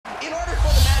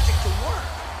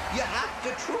to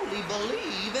truly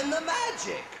believe in the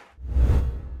magic.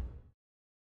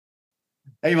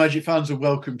 Hey Magic fans, and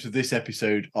welcome to this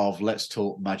episode of Let's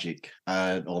Talk Magic,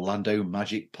 an Orlando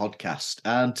Magic podcast.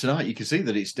 And tonight you can see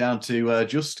that it's down to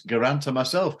just Garant and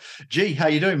myself. G, how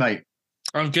you doing, mate?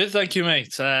 I'm good, thank you,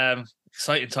 mate.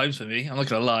 Exciting times for me. I'm not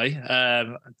going to lie.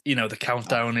 The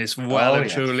countdown is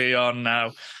truly on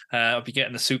now. I'll be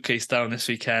getting the suitcase down this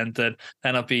weekend, and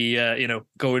then I'll be,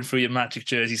 going through your Magic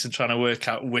jerseys and trying to work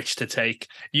out which to take.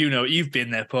 You've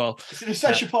been there, Paul. It's an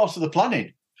essential part of the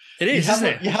planning. It is, isn't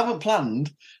it? You haven't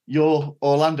planned your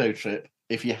Orlando trip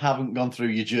if you haven't gone through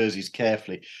your jerseys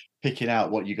carefully, picking out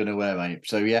what you're going to wear, mate.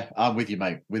 So, yeah, I'm with you,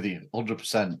 mate. With you,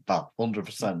 100%, pal,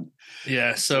 100%.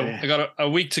 Yeah, so I got a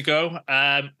week to go.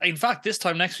 In fact, this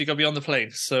time next week, I'll be on the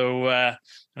plane. So,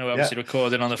 obviously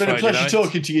recording on the Friday night. It's been a pleasure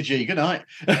talking to you, G. Good night.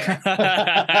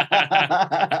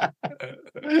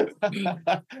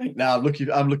 No,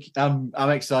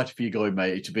 I'm excited for you going,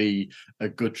 mate. It'll be a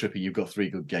good trip, and you've got 3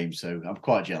 good games, so I'm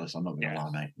quite jealous. I'm not going to lie,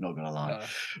 mate. Not going to lie.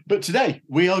 But today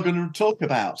we are going to talk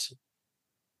about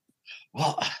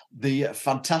the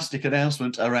fantastic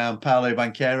announcement around Paolo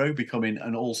Banchero becoming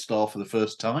an all-star for the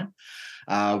first time.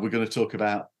 We're going to talk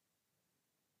about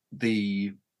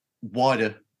the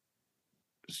wider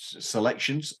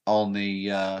selections on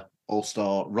the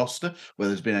all-star roster, where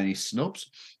there's been any snubs.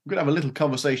 We're going to have a little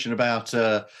conversation about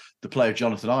the player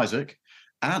Jonathan Isaac,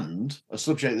 and a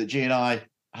subject that G and I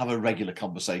have a regular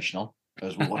conversation on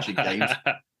as we're watching games.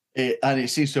 And it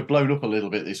seems to have blown up a little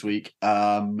bit this week,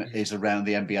 is around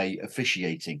the NBA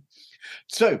officiating.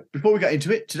 So before we get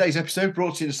into it, today's episode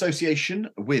brought to you in association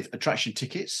with Attraction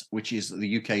Tickets, which is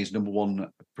the UK's #1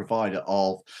 provider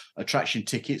of attraction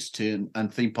tickets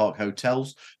and theme park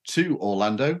hotels to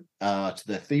Orlando, to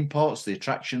their theme parks, the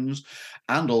attractions,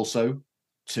 and also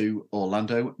to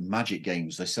Orlando Magic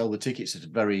games. They sell the tickets at a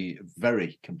very,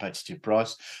 very competitive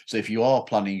price. So if you are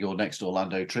planning your next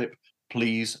Orlando trip,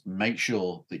 please make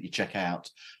sure that you check out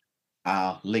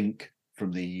our link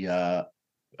from the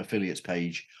affiliates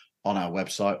page on our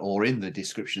website or in the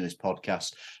description of this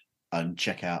podcast and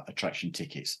check out Attraction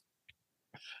Tickets.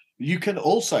 You can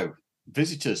also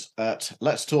visit us at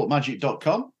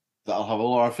letstalkmagic.com. That'll have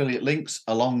all our affiliate links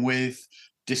along with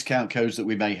discount codes that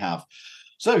we may have.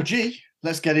 So, G,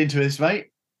 let's get into this, mate.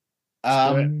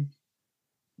 We're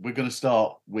going to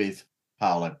start with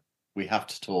Paolo. We have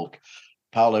to talk.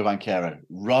 Paolo Banchero,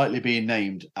 rightly being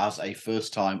named as a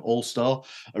first-time All-Star,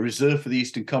 a reserve for the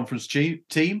Eastern Conference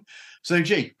team. So,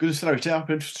 G, going to throw it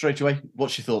out straight away.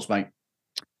 What's your thoughts, mate?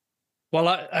 Well,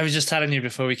 I was just telling you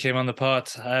before we came on the pod.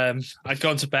 I'd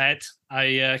gone to bed.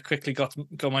 I quickly got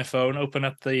my phone, opened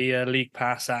up the League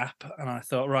Pass app, and I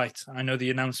thought, right, I know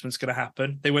the announcement's going to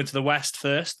happen. They went to the West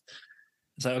first. I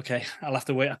was like, okay, I'll have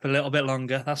to wait up a little bit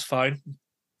longer. That's fine.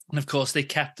 And of course, they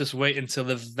kept us waiting until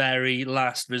the very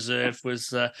last reserve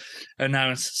was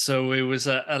announced. So it was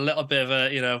a little bit of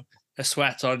a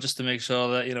sweat on just to make sure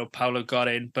that, Paolo got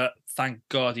in. But thank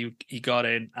God he got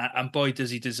in. And boy,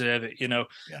 does he deserve it,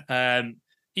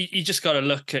 You just got to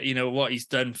look at, what he's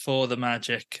done for the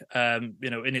Magic.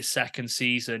 In his second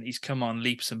season, he's come on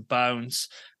leaps and bounds.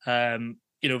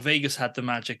 Vegas had the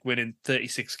Magic winning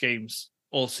 36 games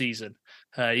all season.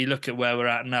 You look at where we're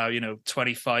at now,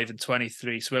 25 and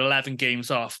 23. So we're 11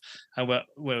 games off, and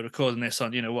we're recording this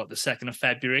on, the 2nd of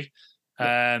February.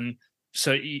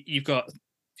 So you've got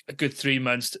a good 3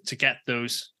 months to get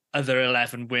those other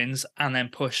 11 wins and then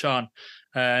push on.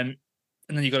 And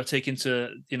then you've got to take into,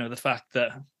 the fact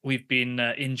that we've been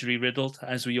injury riddled,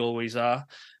 as we always are.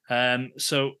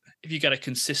 So if you get a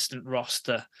consistent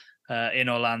roster in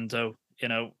Orlando,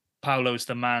 Paolo's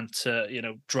the man to,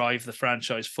 drive the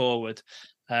franchise forward,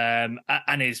 and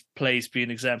his plays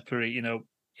being exemplary,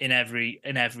 in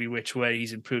every which way.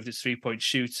 He's improved his 3-point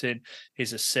shooting,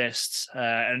 his assists,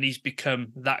 and he's become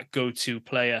that go-to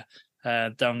player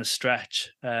down the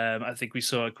stretch. I think we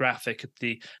saw a graphic at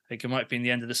I think it might be in the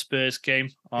end of the Spurs game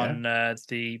on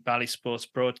the Bally Sports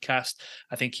broadcast.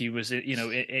 I think he was,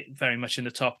 very much in the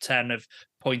top 10 of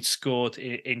points scored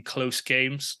in close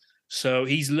games. So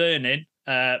he's learning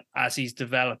as he's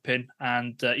developing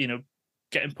and,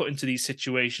 getting put into these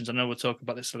situations. I know we'll talk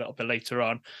about this a little bit later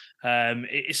on.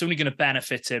 It's only going to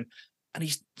benefit him. And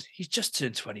he's just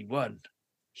turned 21.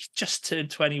 He's just turned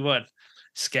 21.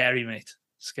 Scary, mate.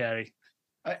 Scary.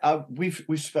 We've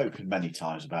spoken many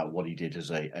times about what he did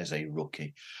as a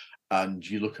rookie. And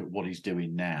you look at what he's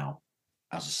doing now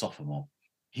as a sophomore.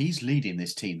 He's leading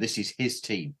this team. This is his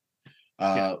team.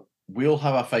 We all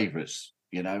have our favourites,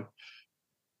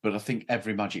 but I think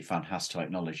every Magic fan has to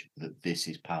acknowledge that this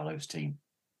is Paolo's team.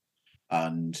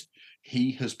 And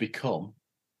he has become,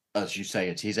 as you say,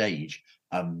 at his age,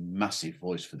 a massive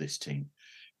voice for this team.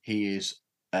 He is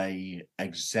a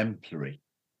exemplary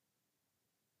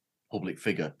public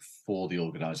figure for the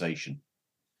organisation.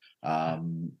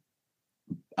 And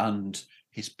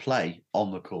his play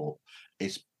on the court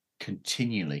is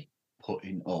continually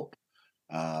putting up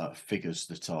figures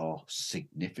that are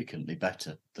significantly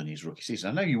better than his rookie season.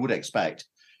 I know you would expect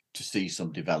to see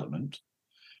some development,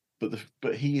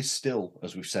 but he is still,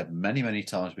 as we've said many, many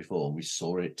times before, and we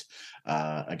saw it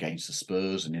against the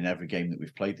Spurs and in every game that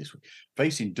we've played this week,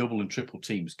 facing double and triple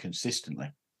teams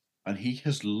consistently. And he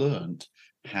has learned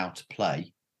how to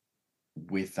play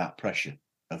with that pressure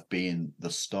of being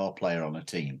the star player on a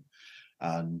team.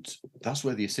 And that's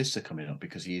where the assists are coming up,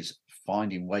 because he is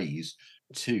finding ways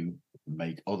to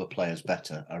make other players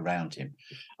better around him.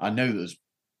 I know there's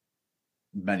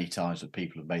many times that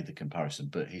people have made the comparison,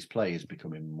 but his play is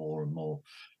becoming more and more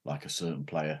like a certain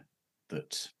player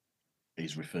that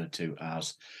is referred to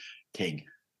as King.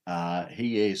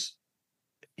 He's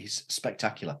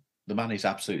spectacular. The man is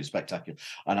absolutely spectacular,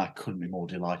 and I couldn't be more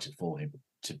delighted for him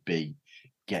to be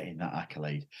getting that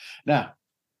accolade. Now,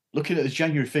 looking at the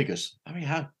January figures, I mean,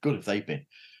 how good have they been?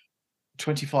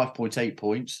 25.8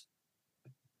 points,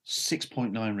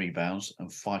 6.9 rebounds, and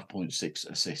 5.6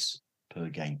 assists per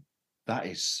game. That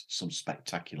is some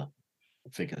spectacular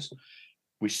figures.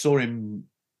 We saw him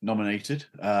nominated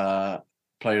Player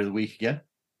of the Week again.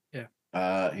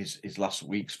 Yeah. His last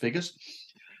week's figures.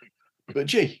 But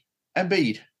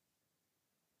Embiid,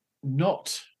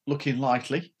 not looking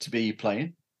likely to be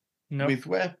playing. No. With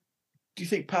where do you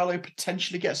think Paolo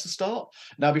potentially gets the start?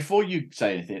 Now, before you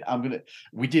say anything,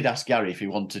 we did ask Gary if he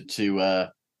wanted to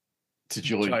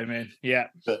join. Chime in. Yeah.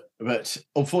 But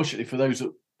unfortunately, for those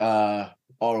that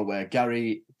are aware,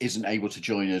 Gary isn't able to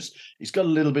join us. He's got a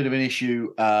little bit of an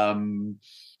issue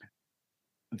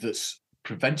that's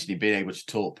prevented him being able to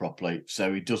talk properly.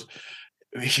 So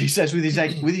he says with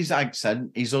his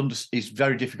accent, he's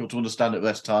very difficult to understand at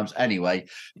best times. Anyway,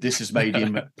 this has made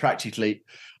him practically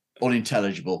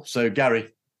unintelligible. So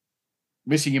Gary,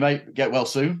 missing you, mate. Get well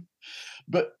soon.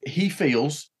 But he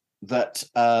feels that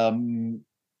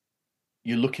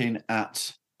you're looking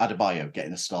at Adebayo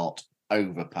getting a start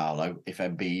over Paolo if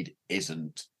Embiid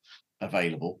isn't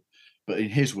available. But in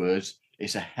his words,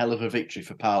 it's a hell of a victory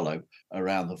for Paolo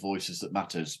around the voices that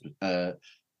matters,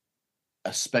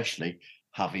 especially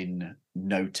having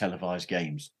no televised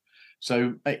games.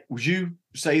 So would you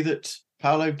say that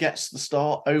Paolo gets the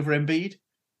start over Embiid?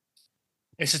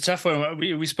 It's a tough one.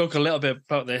 We spoke a little bit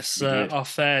about this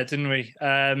off air, didn't we?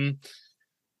 I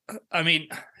mean,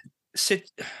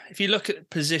 if you look at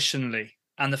positionally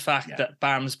and the fact that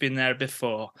Bam's been there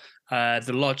before,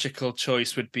 the logical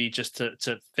choice would be just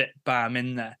to fit Bam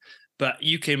in there. But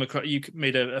you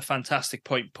made a fantastic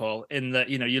point, Paul, in that,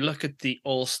 you look at the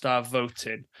All-Star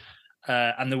voting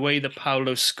and the way that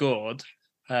Paolo scored.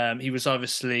 He was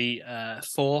obviously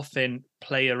fourth in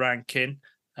player ranking,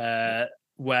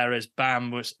 whereas Bam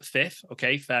was fifth.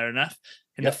 Okay, fair enough.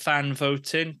 In the fan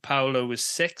voting, Paolo was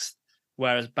sixth,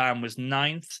 whereas Bam was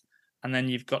ninth. And then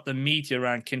you've got the media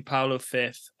ranking, Paolo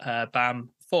fifth, Bam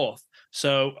fourth.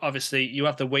 So obviously you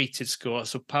have the weighted score.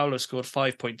 So Paolo scored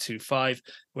 5.25,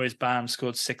 whereas Bam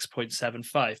scored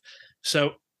 6.75.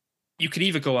 So you could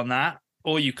either go on that,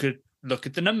 or you could look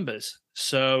at the numbers.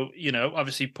 So,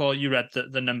 obviously, Paul, you read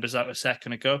the numbers out a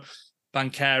second ago.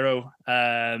 Banchero,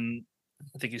 I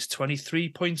think it's 23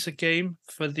 points a game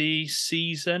for the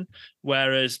season,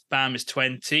 whereas Bam is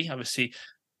 20. Obviously,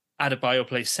 Adebayo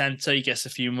plays center. He gets a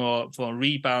few more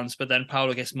rebounds, but then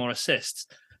Paolo gets more assists.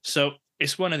 So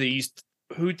it's one of these.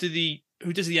 Who does the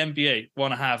NBA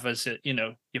want to have as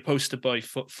your poster boy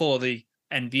for the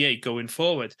NBA going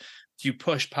forward? Do you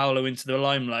push Paolo into the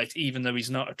limelight, even though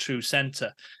he's not a true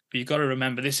center? But you've got to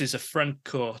remember, this is a front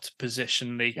court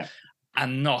positionally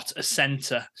and not a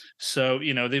center. So,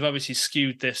 they've obviously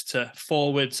skewed this to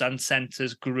forwards and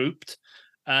centers grouped.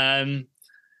 And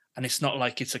it's not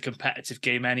like it's a competitive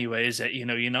game anyway, is it?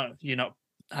 You're not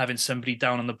having somebody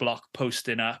down on the block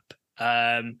posting up.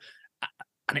 And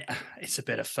it's a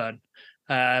bit of fun.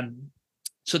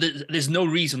 So there's no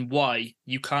reason why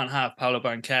you can't have Paolo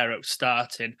Banchero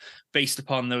starting based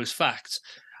upon those facts.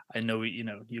 I know,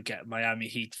 you get Miami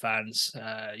Heat fans,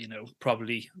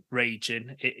 probably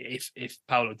raging if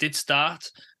Paolo did start,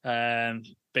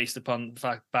 based upon the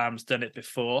fact Bam's done it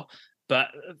before. But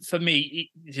for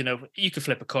me, you could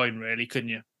flip a coin, really, couldn't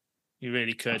you? You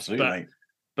really could. Absolutely.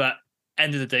 But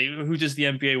end of the day, who does the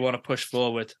NBA want to push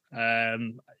forward? A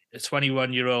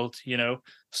 21-year-old,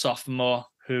 sophomore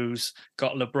who's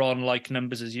got LeBron-like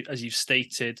numbers, as you've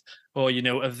stated, or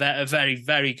a very,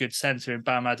 very good center in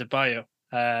Bam Adebayo.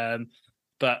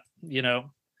 But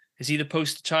Is he the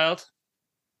poster child?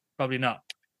 Probably not.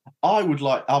 I would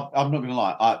like. I'm not going to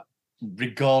lie.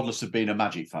 Regardless of being a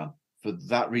Magic fan, for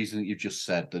that reason that you've just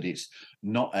said, that it's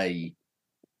not a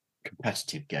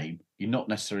competitive game. You're not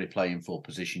necessarily playing for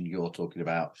position. You're talking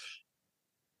about,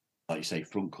 like you say,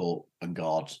 front court and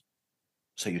guards.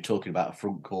 So you're talking about a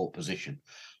front court position,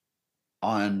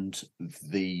 and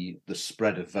the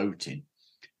spread of voting.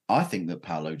 I think that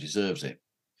Paolo deserves it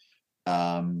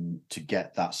to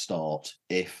get that start.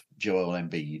 If Joel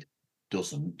Embiid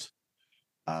doesn't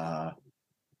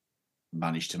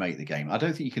manage to make the game, I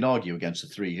don't think you can argue against the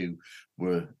three who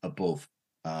were above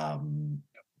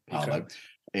Paolo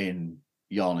in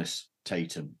Giannis,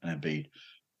 Tatum, and Embiid.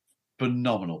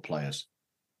 Phenomenal players,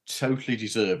 totally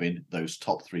deserving those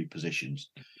top three positions.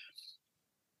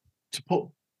 To put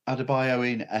Adebayo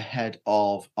in ahead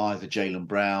of either Jaylen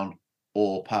Brown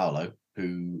or Paolo,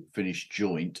 who finished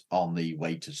joint on the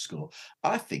weighted score,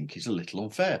 I think is a little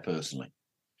unfair, personally.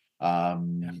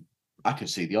 I can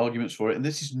see the arguments for it, and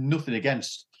this is nothing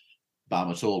against Bam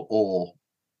at all or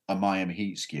a Miami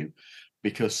Heat skew,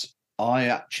 because I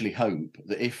actually hope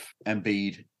that if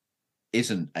Embiid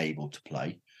isn't able to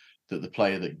play, that the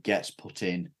player that gets put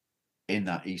in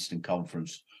that Eastern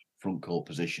Conference front court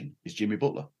position is Jimmy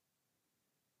Butler.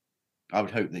 I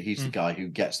would hope that he's the guy who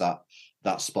gets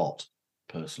that spot,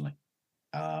 personally.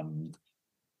 I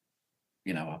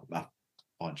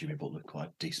find Jimmy Butler quite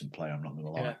a decent player, I'm not going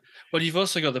to lie. Yeah. Well, you've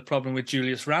also got the problem with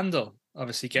Julius Randle,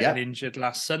 obviously getting injured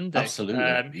last Sunday.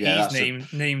 Absolutely.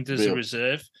 He's named as a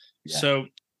reserve. Yeah. So,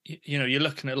 you're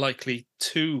looking at likely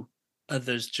two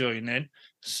others joining.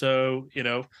 So,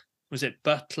 was it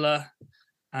Butler?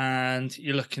 And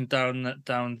you're looking down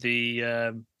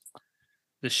the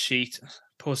sheet.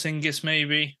 Porzingis,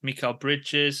 maybe. Mikal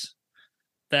Bridges.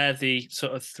 They're the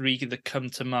sort of three that come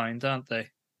to mind, aren't they?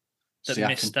 That Siakam.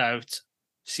 missed out.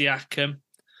 Siakam.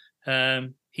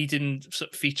 He didn't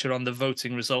sort of feature on the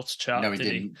voting results chart. No, he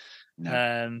didn't.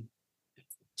 No.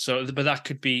 But that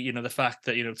could be, the fact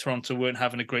that Toronto weren't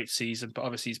having a great season, but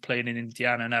obviously he's playing in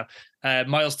Indiana now.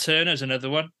 Miles Turner's another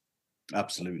one.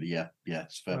 Absolutely, yeah,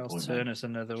 it's a fair point. Miles Turner's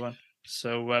another one.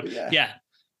 So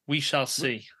we shall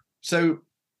see. So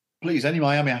please, any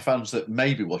Miami fans that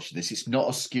may be watching this, it's not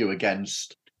a skew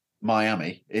against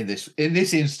Miami in this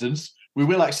instance. We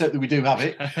will accept that we do have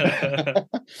it,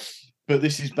 but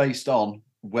this is based on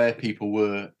where people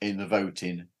were in the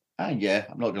voting. And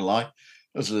I'm not going to lie,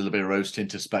 there's a little bit of rose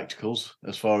tinted spectacles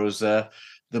as far as the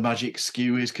Magic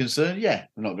skew is concerned. Yeah,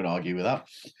 I'm not going to argue with that.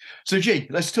 So,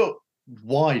 let's talk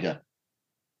wider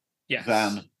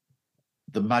than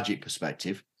the Magic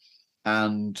perspective,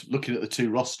 and looking at the two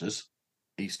rosters,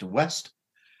 East and West.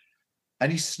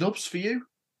 Any snubs for you?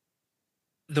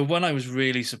 The one I was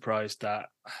really surprised at,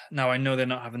 now I know they're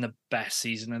not having the best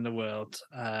season in the world.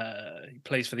 He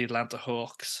plays for the Atlanta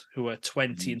Hawks, who are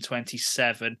 20 and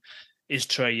 27, is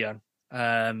Trae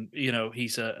Young.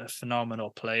 He's a phenomenal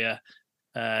player.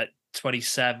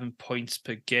 27 points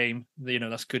per game.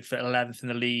 That's good for 11th in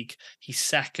the league. He's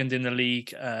second in the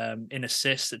league in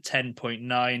assists at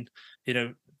 10.9.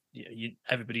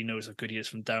 Everybody knows how good he is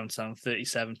from downtown,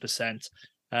 37%.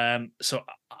 So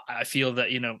I feel that,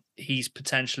 he's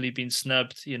potentially been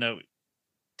snubbed,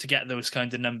 to get those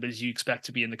kind of numbers. You expect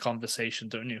to be in the conversation,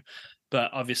 don't you?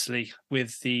 But obviously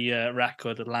with the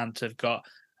record Atlanta have got,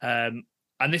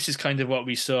 and this is kind of what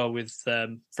we saw with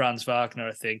Franz Wagner,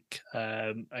 I think,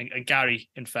 and Gary,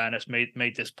 in fairness,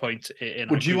 made this point in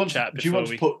our group chat. Do you want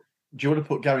to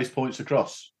put Gary's points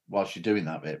across whilst you're doing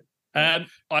that bit? I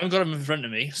haven't got them in front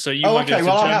of me, so you might okay.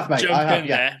 Well, I have, mate. Jump in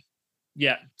there.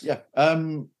 Yeah.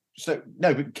 So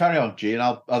no, but carry on, G, and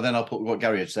I'll put what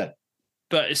Gary had said.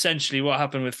 But essentially what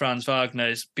happened with Franz Wagner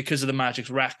is because of the Magic's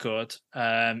record,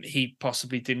 he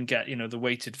possibly didn't get, the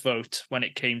weighted vote when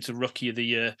it came to Rookie of the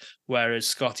Year, whereas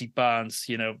Scotty Barnes,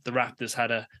 the Raptors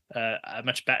had a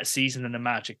much better season than the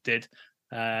Magic did.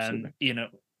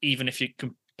 Even if you're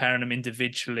comparing them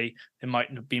individually, there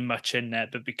might not be much in there,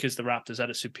 but because the Raptors had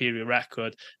a superior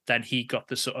record, then he got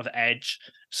the sort of edge.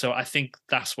 So I think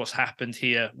that's what's happened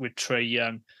here with Trae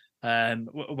Young.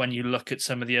 When you look at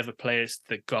some of the other players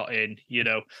that got in,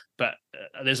 but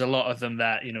there's a lot of them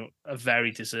that, are very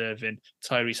deserving.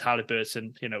 Tyrese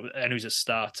Halliburton, and who's a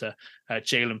starter.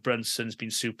 Jalen Brunson's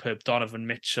been superb. Donovan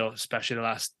Mitchell, especially the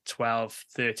last 12,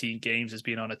 13 games, has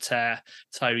been on a tear.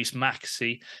 Tyrese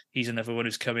Maxey, he's another one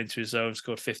who's come into his own,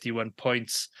 scored 51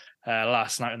 points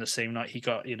last night. On the same night, he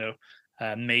got,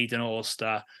 made an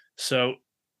all-star. So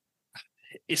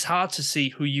it's hard to see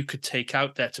who you could take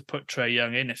out there to put Trae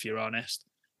Young in, if you're honest,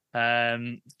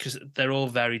 because they're all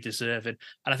very deserving.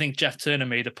 And I think Jeff Turner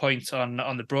made a point on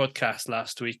the broadcast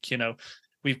last week.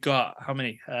 we've got how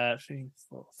many? 3, 4,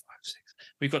 5, 6.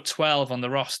 We've got 12 on the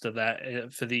roster there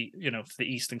for the for the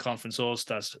Eastern Conference All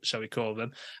Stars, shall we call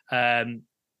them? An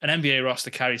NBA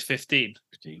roster carries 15.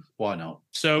 Why not?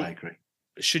 So I agree.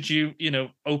 should you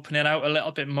open it out a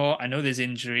little bit more? I know there's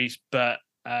injuries, but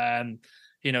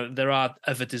there are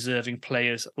other deserving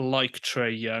players like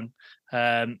Trae Young.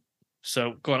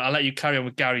 So go on, I'll let you carry on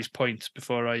with Gary's point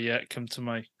before I come to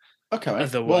my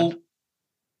other one. Well,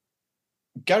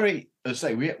 Gary, as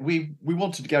I say, we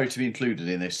wanted Gary to be included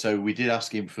in this, so we did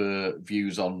ask him for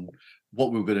views on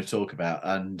what we were going to talk about,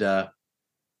 and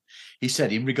he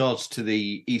said in regards to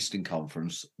the Eastern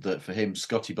Conference that for him,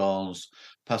 Scotty Barnes,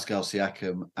 Pascal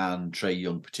Siakam, and Trae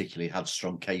Young particularly had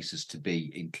strong cases to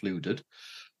be included.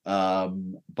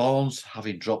 Barnes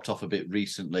having dropped off a bit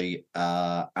recently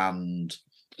and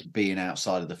being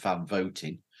outside of the fan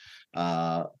voting.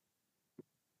 And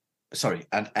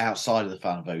outside of the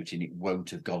fan voting, it won't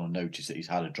have gone unnoticed that he's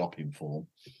had a drop in form.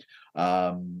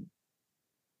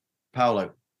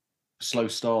 Paolo, slow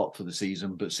start for the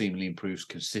season, but seemingly improves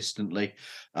consistently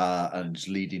and is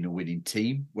leading a winning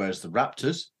team. Whereas the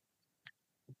Raptors,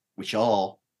 which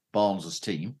are Barnes's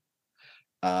team,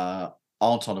 aren't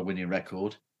on a winning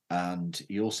record. And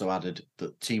he also added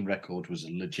that team record was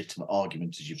a legitimate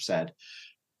argument, as you've said,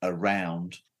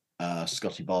 around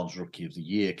Scotty Barnes' Rookie of the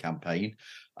Year campaign,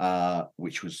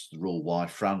 which was the rule why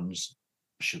Franz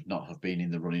should not have been in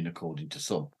the running, according to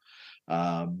some.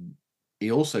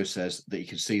 He also says that he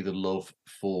can see the love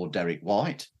for Derek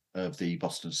White of the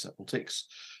Boston Celtics,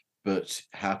 but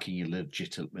how can you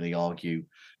legitimately argue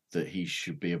that he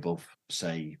should be above,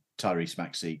 say, Tyrese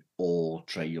Maxey or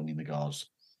Trae Young in the guards?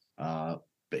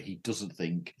 But he doesn't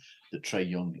think that Trae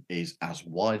Young is as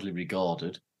widely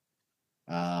regarded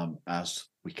as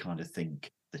we kind of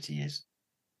think that he is.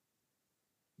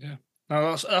 Yeah,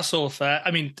 no, that's all fair.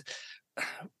 I mean,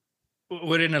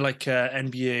 we're in a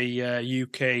NBA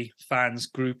UK fans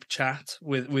group chat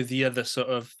with the other sort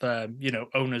of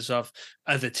owners of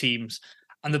other teams,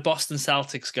 and the Boston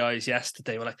Celtics guys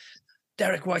yesterday were like,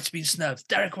 Derek White's been snubbed.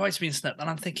 Derek White's been snubbed, and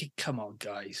I'm thinking, come on,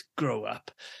 guys, grow up.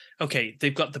 Okay,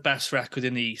 they've got the best record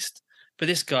in the East, but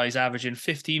this guy's averaging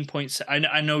 15 points.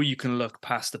 I know you can look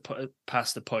past the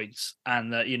points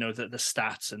and the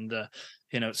stats and the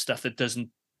stuff that doesn't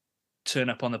turn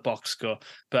up on the box score.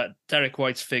 But Derek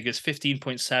White's figures: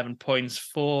 15.7 points,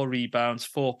 4 rebounds,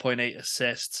 4.8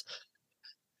 assists.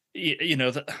 If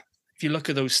you look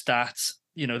at those stats,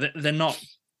 they're not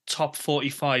top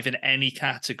 45 in any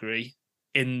category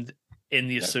in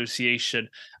the association.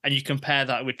 And you compare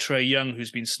that with Trae Young,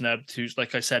 who's been snubbed, who's,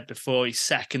 like I said before, he's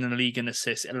second in the league in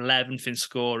assists, 11th in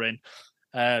scoring.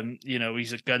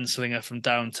 He's a gunslinger from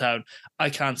downtown. I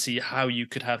can't see how you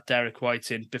could have Derek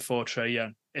White in before Trae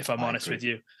Young, if I'm honest with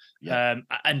you. Yeah.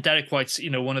 And Derek White's,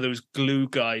 one of those glue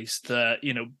guys that,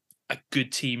 a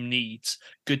good team needs,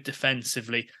 good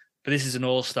defensively. But this is an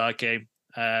all-star game.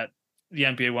 The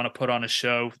NBA want to put on a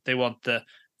show. They want the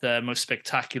most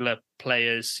spectacular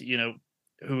players,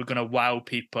 who are going to wow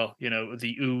people,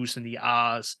 the oohs and the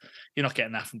ahs. You're not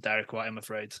getting that from Derek White, I'm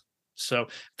afraid. So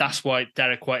that's why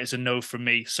Derek White is a no from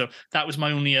me. So that was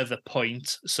my only other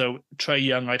point. So Trae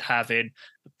Young I'd have in,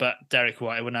 but Derek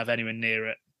White I wouldn't have anywhere near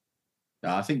it. No,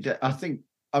 I mean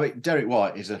Derek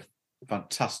White is a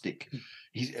fantastic.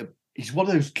 He's one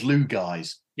of those glue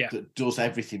guys that does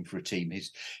everything for a team.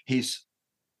 His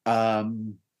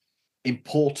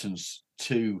importance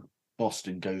to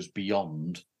Boston goes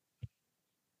beyond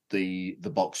the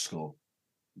box score,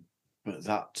 but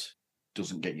that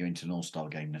doesn't get you into an all-star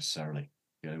game necessarily.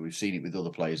 We've seen it with other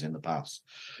players in the past.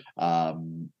 I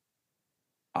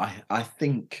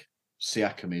think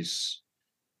Siakam is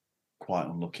quite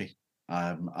unlucky.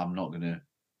 I'm not going to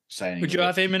say anything. Would you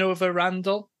have him in over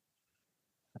Randall?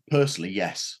 Personally,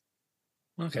 yes.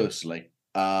 Okay. Personally.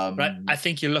 Right. I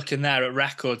think you're looking there at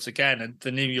records again, and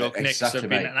the New York Knicks have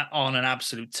been on an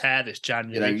absolute tear this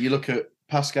January. You look at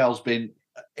Pascal's been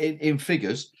in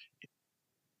figures,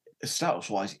 stats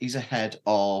wise, he's ahead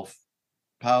of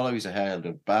Paolo, he's ahead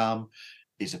of Bam,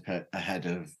 he's ahead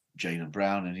of Jaylen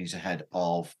Brown, and he's ahead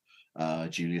of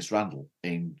Julius Randle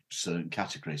in certain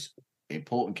categories,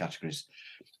 important categories.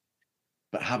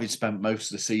 But having spent most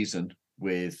of the season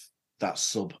with that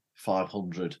sub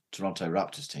 500 Toronto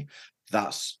Raptors team,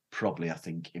 that's probably, I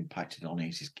think, impacted on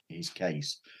his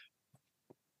case.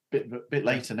 Bit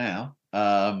later now,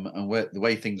 and the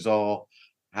way things are,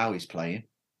 how he's playing,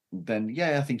 then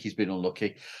I think he's been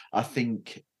unlucky. I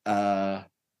think that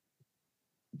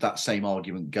same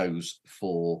argument goes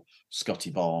for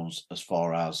Scotty Barnes as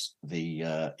far as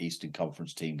the Eastern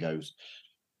Conference team goes.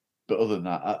 But other than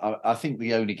that, I think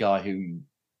the only guy who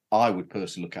I would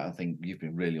personally look at and think you've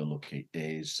been really unlucky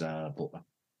is Butler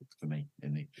for me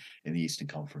in the Eastern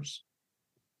Conference.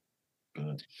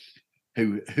 But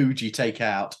who do you take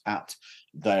out at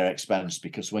their expense?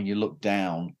 Because when you look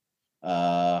down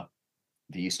the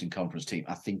Eastern Conference team,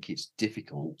 I think it's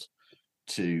difficult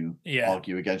to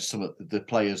argue against some of the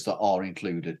players that are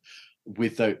included.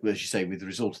 With as you say, with the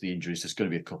result of the injuries, there's going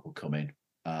to be a couple coming.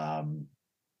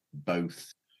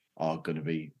 Both are going to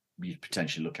be you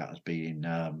potentially look at as being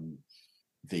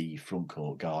the front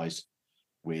court guys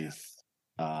with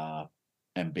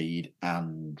Embiid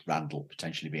and Randall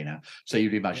potentially being out. So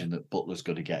you'd imagine that Butler's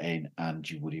going to get in, and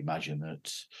you would imagine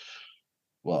that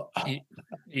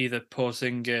either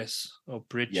Porzingis or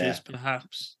Bridges,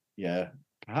 perhaps. Yeah,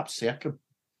 perhaps Siakam.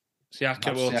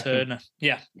 Or Turner.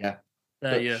 Yeah.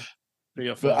 There,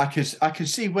 but I can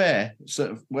see where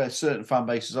certain fan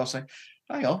bases are saying,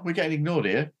 "Hang on, we're getting ignored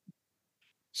here."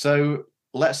 So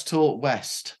let's talk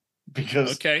West,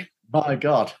 because my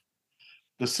God,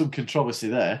 there's some controversy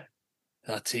there.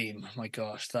 That team, my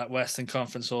gosh, that Western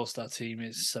Conference All-Star team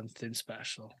is something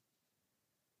special,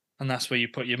 and that's where you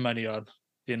put your money on.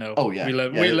 You know, we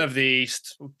love the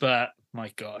East, but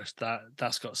my gosh,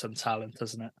 that's got some talent,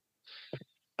 doesn't it?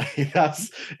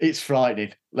 It's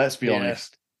frightening. Let's be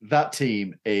honest. That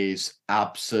team is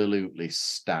absolutely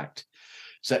stacked.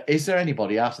 So, is there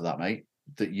anybody after that, mate,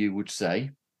 that you would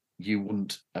say you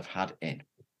wouldn't have had in?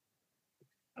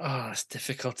 Oh, it's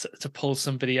difficult to pull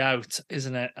somebody out,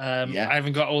 isn't it? I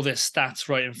haven't got all their stats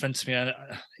right in front of me. And,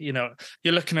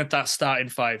 you're looking at that starting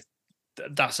five.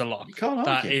 That's a lock.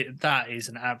 That is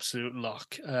an absolute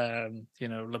lock.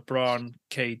 LeBron,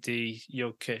 KD,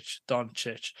 Jokic,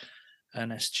 Doncic,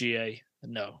 and SGA.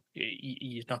 No,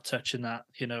 you're not touching that,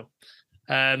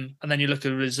 And then you look at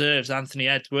the reserves. Anthony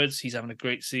Edwards, he's having a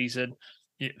great season.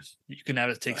 You can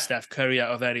never take Steph Curry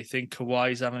out of anything.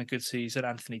 Kawhi's having a good season.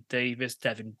 Anthony Davis,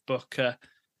 Devin Booker,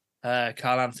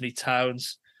 Karl Anthony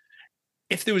Towns.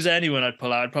 If there was anyone I'd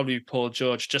pull out, I'd probably be Paul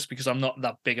George, just because I'm not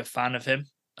that big a fan of him.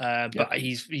 But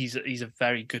he's a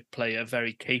very good player,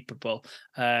 very capable.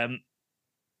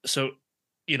 So,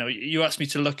 you asked me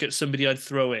to look at somebody I'd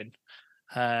throw in.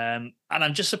 And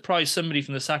I'm just surprised somebody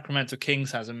from the Sacramento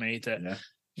Kings hasn't made it.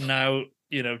 Yeah. Now,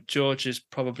 George is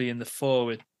probably in the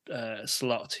forward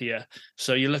slot here.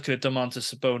 So you're looking at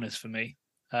Domantas Sabonis for me.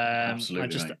 Absolutely. I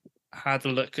just had a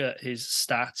look at his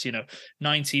stats,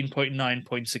 19.9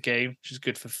 points a game, which is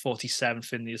good for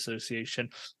 47th in the association.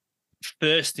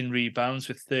 First in rebounds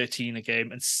with 13 a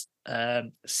game, and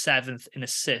 7th in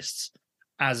assists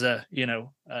as a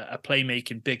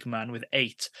playmaking big man with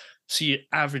 8. So you're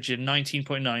averaging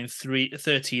 19.9,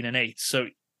 13 and 8. So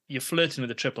you're flirting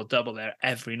with a triple-double there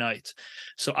every night.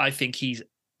 So I think he's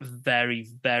very,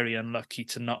 very unlucky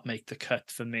to not make the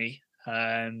cut for me.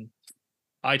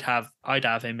 I'd have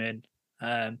him in.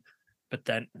 But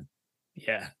then,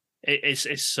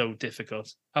 it's so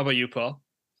difficult. How about you, Paul?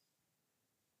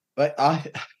 But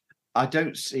I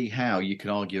don't see how you can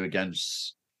argue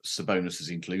against Sabonis's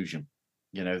inclusion.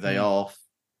 They are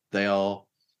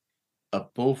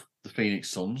above the Phoenix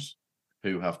Suns,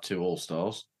 who have 2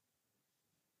 All-Stars.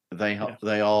 They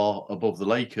are above the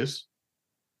Lakers.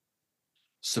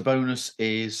 Sabonis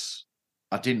is,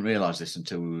 I didn't realize this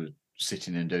until we were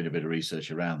sitting and doing a bit of research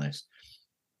around this.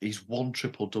 He's 1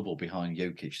 triple-double behind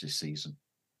Jokic this season.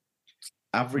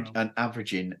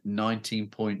 Averaging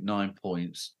 19.9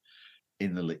 points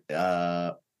in the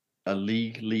a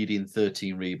league leading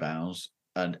 13 rebounds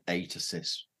and 8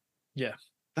 assists. Yeah,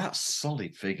 that's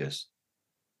solid figures.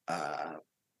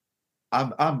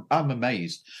 I'm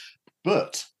amazed,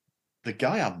 but the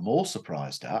guy I'm more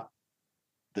surprised at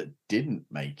that didn't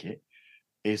make it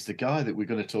is the guy that we're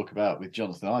going to talk about with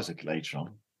Jonathan Isaac later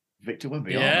on, Victor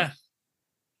Wembanyama.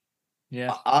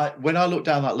 Yeah. When I looked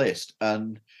down that list,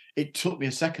 and it took me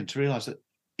a second to realize that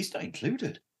he's not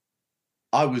included.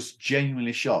 I was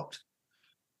genuinely shocked.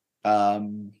 I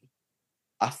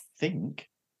think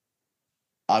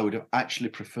I would have actually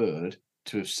preferred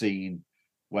to have seen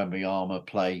Wembanyama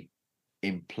play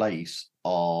in place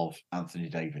of Anthony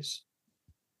Davis.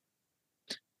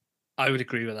 I would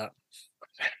agree with that.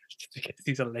 Because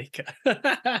he's a Laker.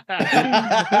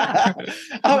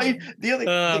 I mean,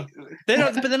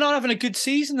 they're not having a good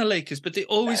season, the Lakers, but they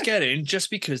always get in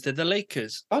just because they're the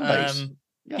Lakers.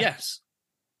 Yes.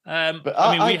 But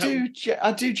I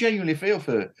do genuinely feel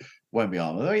for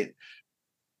Wembanyama. I mean,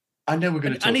 I know we're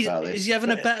going to talk about this. Is he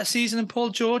having a better season than Paul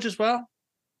George as well?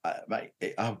 Mate,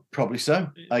 probably so.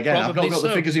 Again, I've not got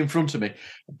the figures in front of me,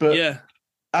 but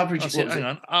average. Hang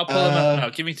on, I'll pull them up now.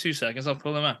 Give me 2 seconds. I'll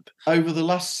pull them up. Over the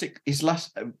last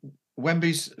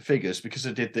Wemby's figures, because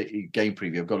I did the game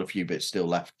preview, I've got a few bits still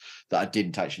left that I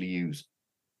didn't actually use.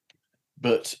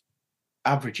 But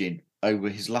averaging over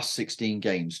his last 16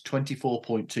 games,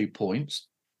 24.2 points,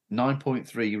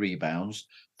 9.3 rebounds,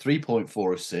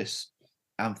 3.4 assists,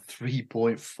 and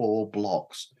 3.4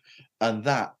 blocks. And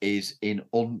that is in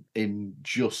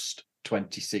just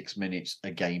 26 minutes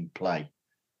a game play.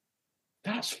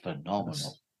 That's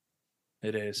phenomenal.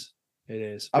 It is. It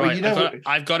is. I Right, mean,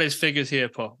 I've got his figures here,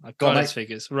 Paul. I've got his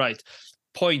figures. Right.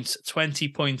 Points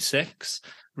 20.6,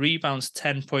 rebounds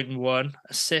 10.1,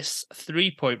 assists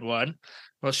 3.1,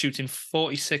 while shooting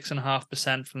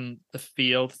 46.5% from the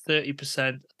field,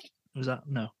 30%. Was that?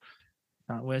 No.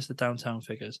 Where's the downtown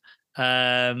figures?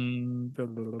 That's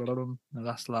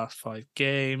the last 5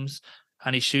 games.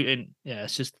 And he's shooting,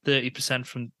 it's just 30%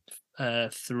 from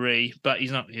 3, but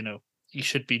he's not, he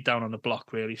should be down on the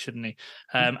block, really, shouldn't he?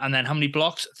 And then how many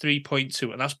blocks?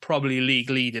 3.2. And that's probably league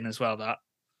leading as well, that.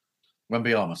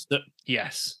 Wemby Armour.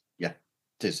 Yes. Yeah,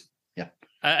 it is. Yeah.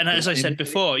 And as I said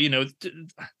before,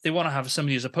 they want to have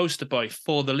somebody as a poster boy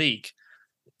for the league.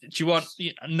 Do you want,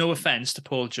 no offense to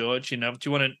Paul George, do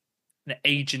you want an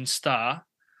aging star,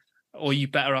 or are you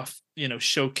better off,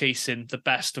 showcasing the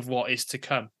best of what is to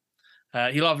come?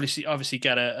 He'll obviously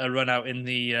get a run out in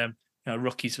the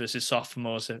rookies versus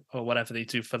sophomores or whatever they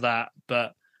do for that.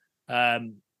 But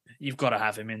you've got to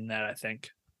have him in there, I think.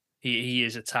 He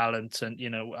is a talent, and,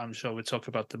 I'm sure we'll talk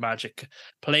about the Magic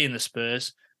playing the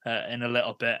Spurs in a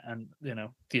little bit, and,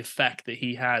 the effect that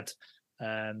he had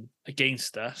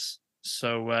against us.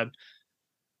 So, and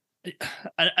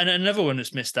another one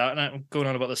that's missed out, and I'm going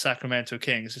on about the Sacramento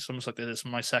Kings. It's almost like this is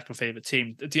my second favorite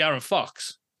team, De'Aaron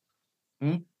Fox.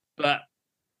 But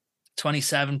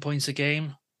 27 points a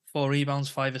game, 4 rebounds,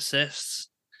 5 assists.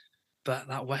 But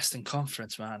that Western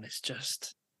Conference, man, it's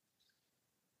just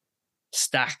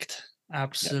stacked,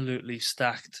 absolutely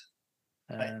stacked.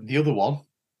 The other one,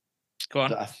 go on,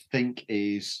 that I think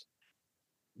is,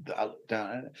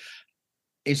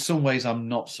 in some ways, I'm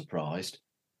not surprised.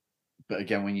 But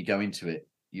again, when you go into it,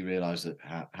 you realise that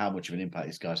how much of an impact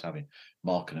this guy's having.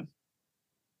 Markkanen.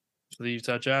 For the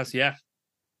Utah Jazz, yeah.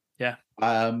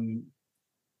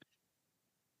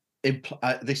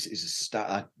 This is a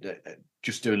stat.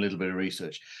 Just doing a little bit of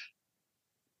research.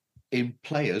 In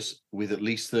players with at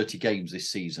least 30 games this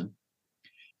season,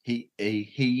 he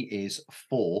is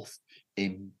 4th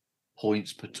in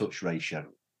points per touch ratio.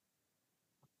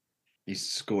 He's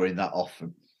scoring that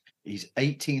often. He's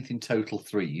 18th in total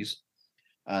threes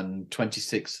and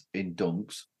 26th in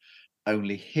dunks.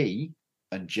 Only he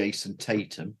and Jason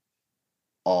Tatum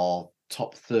are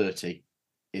top 30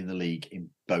 in the league in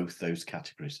both those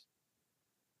categories.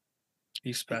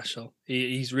 He's special.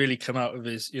 He's really come out of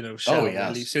his, shell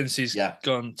really, since he's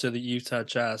gone to the Utah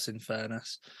Jazz, in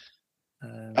fairness.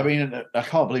 I mean, I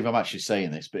can't believe I'm actually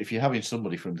saying this, but if you're having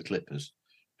somebody from the Clippers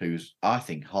I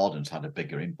think Harden's had a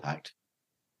bigger impact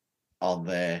on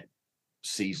their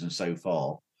season so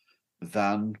far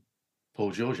than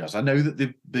Paul George has. I know that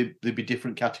there'd be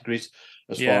different categories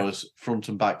as far as front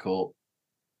and backcourt.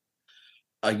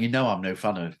 I'm no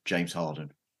fan of James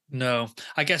Harden. No,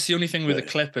 I guess the only thing with the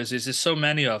Clippers is there's so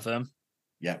many of them.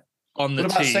 Yeah. On the team.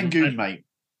 What about Sengun, mate?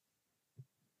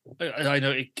 I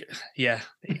know.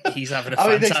 He's having a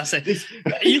fantastic.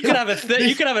 You could have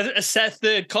a set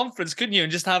third conference, couldn't you,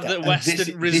 and just have the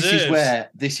Western reserves.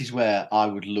 This is where I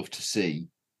would love to see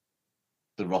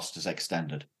the rosters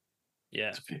extended.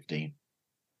 Yeah. To 15.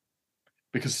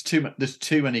 Because there's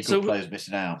too many good players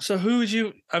missing out. So who would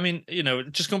you? I mean,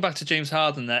 just going back to James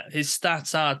Harden, there his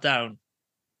stats are down.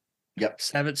 Yep.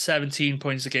 17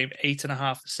 points a game,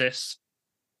 8.5 assists.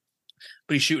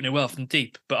 But he's shooting it well from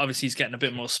deep. But obviously he's getting a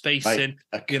bit more space in,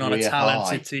 being on a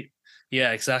talented team.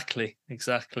 Yeah, exactly.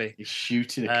 He's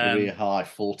shooting a career high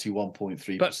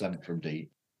 41.3% from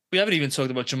deep. We haven't even talked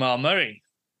about Jamal Murray.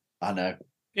 I know.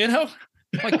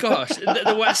 My gosh,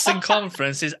 the Western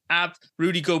Conference is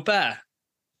Rudy Gobert,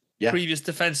 previous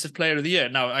Defensive Player of the Year.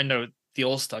 Now, I know the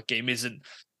All-Star game isn't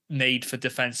made for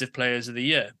Defensive Players of the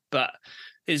Year, but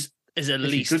is at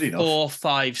least 4,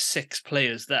 5, 6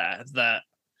 players there that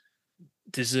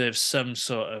deserve some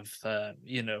sort of,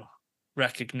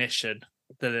 recognition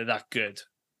that they're that good.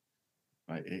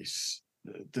 Right. It's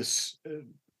this.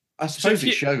 I suppose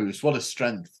it shows what a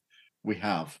strength we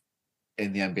have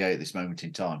in the NBA at this moment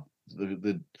in time.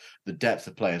 The depth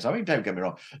of players. I mean, don't get me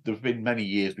wrong. There have been many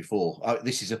years before.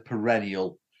 This is a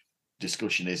perennial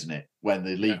discussion, isn't it? When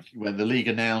the league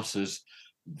announces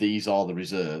these are the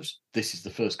reserves, this is the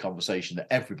first conversation that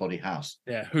everybody has.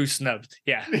 Yeah, who's snubbed?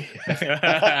 Yeah.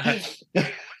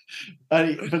 But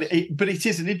it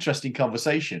is an interesting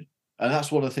conversation. And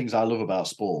that's one of the things I love about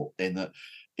sport, in that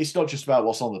it's not just about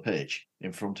what's on the pitch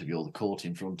in front of you or the court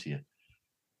in front of you.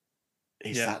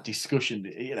 It's that discussion.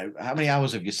 You know, how many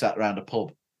hours have you sat around a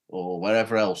pub or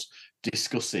wherever else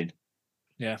discussing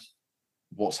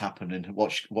what's happened and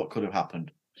what could have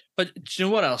happened? But do you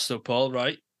know what else, though, Paul?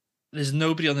 Right? There's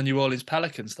nobody on the New Orleans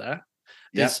Pelicans there.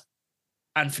 There's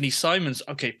Anthony Simons.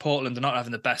 Okay, Portland are not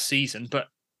having the best season, but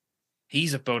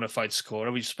he's a bona fide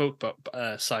scorer. We spoke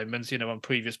about Simons, on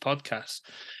previous podcasts.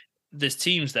 There's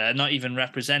teams there not even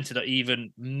represented or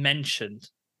even mentioned.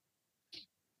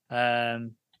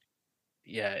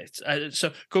 It's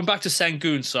so going back to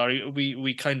Sengun. Sorry,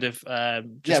 we kind of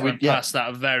went past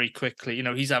that very quickly.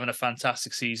 He's having a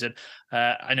fantastic season.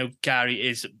 I know Gary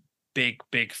is a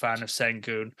big fan of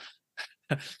Sengun.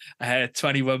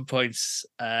 21 points,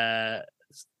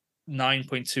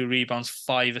 9.2 rebounds,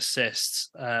 5 assists.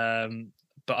 But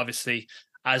obviously,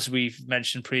 as we've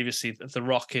mentioned previously, the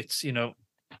Rockets,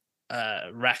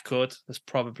 record has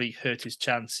probably hurt his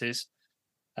chances.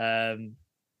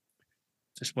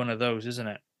 Just one of those, isn't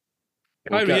it?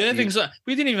 Well, Kyrie Irving's.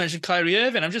 We didn't even mention Kyrie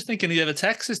Irving. I'm just thinking of the other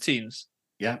Texas teams.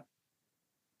 Yeah,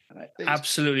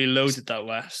 absolutely loaded that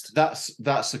West.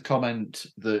 That's a comment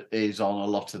that is on a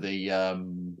lot of the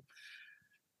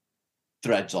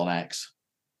threads on X.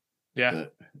 Yeah,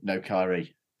 no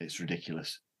Kyrie, it's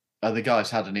ridiculous. The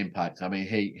guy's had an impact. I mean,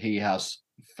 he has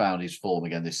found his form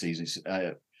again this season.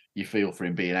 You feel for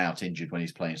him being out injured when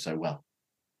he's playing so well.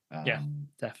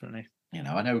 Definitely.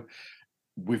 I know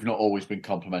we've not always been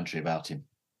complimentary about him,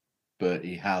 but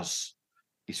he's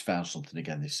found something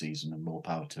again this season, and more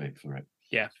power to him for it.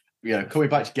 Yeah. Coming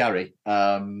back to Gary,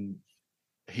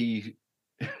 his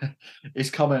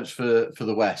comments for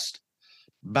the West,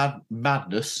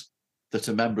 madness that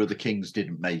a member of the Kings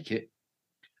didn't make it.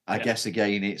 I guess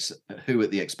again it's who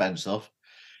at the expense of.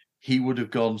 He would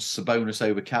have gone Sabonis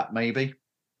over Cat maybe,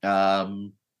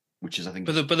 which is I think.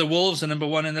 But the Wolves are number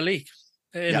 1 in the league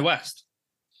in the West.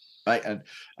 Right,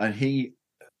 and he,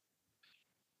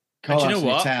 Karl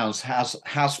Anthony Towns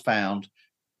has found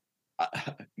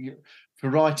for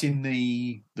writing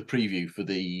the preview for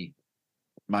the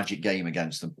Magic game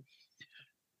against them.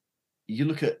 You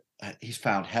look at he's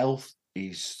found health.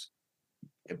 He's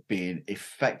being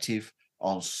effective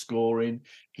on scoring.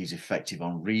 He's effective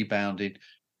on rebounding.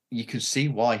 You can see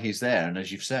why he's there, and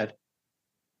as you've said,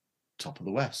 top of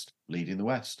the West, leading the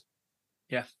West.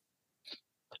 Yeah.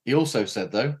 He also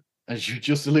said, though, as you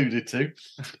just alluded to,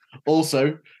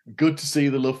 also good to see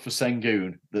the love for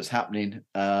Sengun that's happening,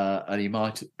 and he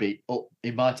might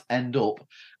end up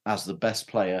as the best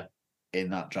player in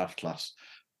that draft class.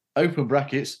 Open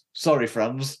brackets. Sorry,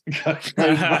 Franz. Close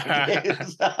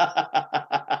brackets.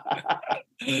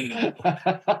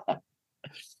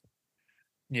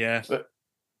 Yeah. But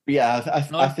yeah, I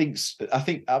think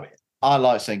I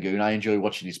like Sengun. I enjoy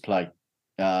watching his play,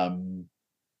 and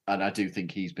I do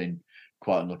think he's been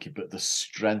quite unlucky. But the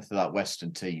strength of that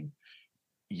Western team,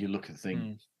 you look and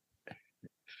think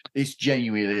it's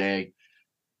genuinely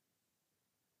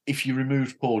if you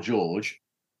removed Paul George,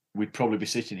 we'd probably be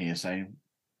sitting here saying,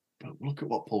 "But look at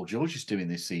what Paul George is doing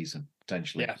this season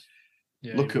potentially."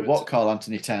 Yeah, look at what Karl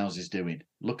Anthony Towns is doing.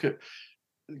 Look at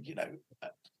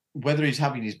whether he's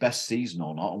having his best season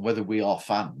or not, and whether we are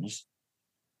fans.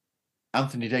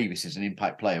 Anthony Davis is an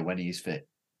impact player when he is fit.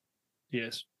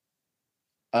 Yes.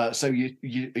 So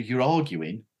you're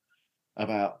arguing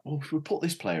about, well, if we put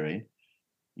this player in,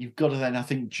 you've got to then, I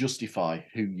think, justify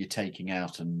who you're taking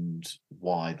out and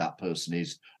why that person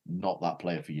is not that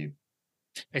player for you.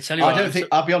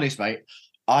 I'll be honest, mate.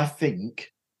 I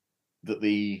think that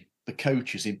the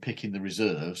coaches in picking the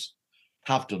reserves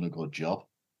have done a good job.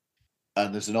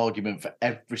 And there's an argument for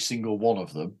every single one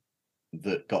of them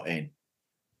that got in.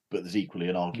 But there's equally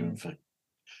an argument for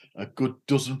a good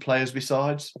dozen players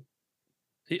besides.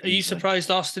 Are you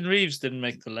surprised Austin Reeves didn't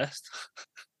make the list?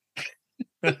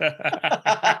 Do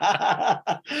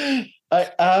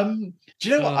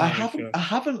you know what? I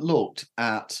haven't looked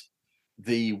at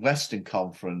the Western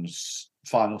Conference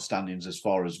final standings as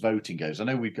far as voting goes. I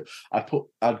know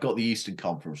I've got the Eastern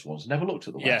Conference ones. Never looked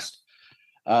at the West.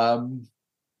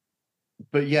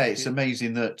 But yeah, it's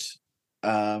amazing that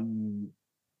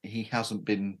he hasn't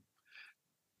been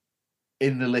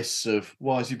in the lists of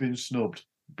why has he been snubbed?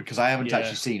 Because I haven't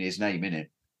actually seen his name in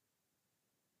it.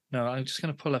 No, I'm just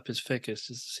going to pull up his figures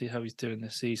to see how he's doing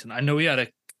this season. I know he had an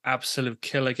absolute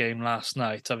killer game last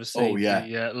night. Obviously,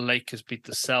 the Lakers beat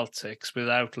the Celtics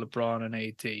without LeBron and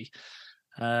AD.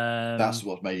 That's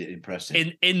what made it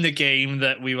impressive. In the game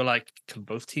that we were like, can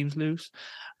both teams lose?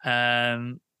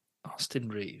 Austin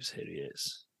Reeves, here he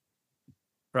is.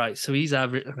 Right, so he's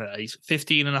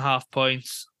 15.5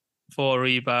 points, 4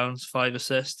 rebounds, 5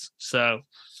 assists. So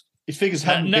His figures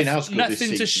haven't been as good this nothing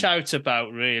season. to shout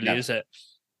about, really, No. is it?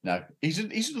 No, he's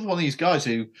another one of these guys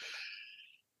who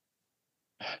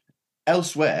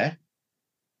elsewhere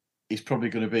he's probably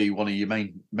going to be one of your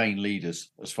main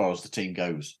leaders as far as the team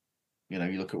goes. You know,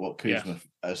 you look at what Kuzma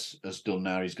has done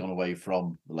now. He's gone away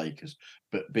from the Lakers,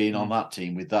 but being on that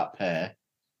team with that pair,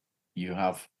 you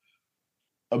have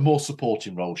a more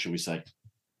supporting role, shall we say?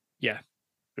 Yeah,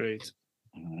 great.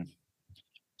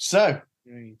 So,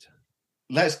 Great.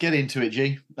 let's get into it,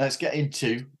 G. Let's get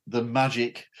into the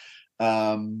Magic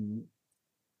and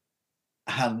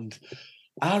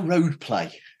our road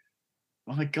play.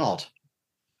 My God.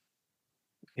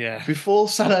 Yeah. Before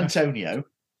San Antonio,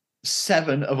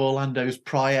 7 of Orlando's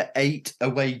prior 8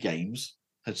 away games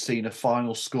had seen a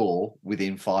final score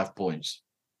within 5 points.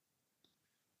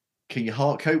 Can your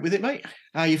heart cope with it, mate?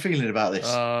 How are you feeling about this?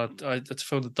 I had to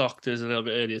phone the doctors a little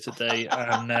bit earlier today,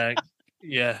 and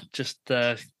just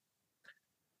get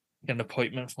an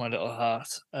appointment for my little heart.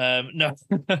 No,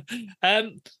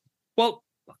 well,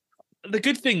 the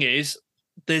good thing is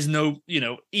there's no,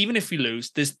 even if we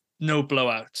lose, there's no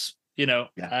blowouts.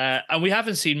 And we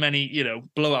haven't seen many,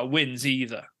 blowout wins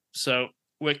either. So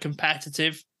we're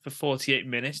competitive for 48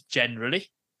 minutes generally,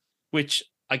 which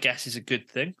I guess is a good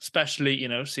thing, especially,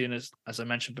 seeing as I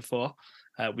mentioned before,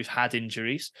 we've had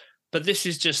injuries. But this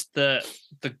is just the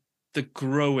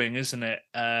growing, isn't it?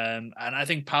 And I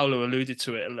think Paolo alluded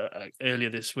to it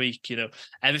earlier this week.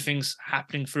 Everything's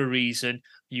happening for a reason.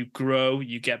 You grow,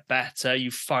 you get better, you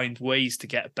find ways to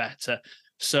get better.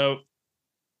 So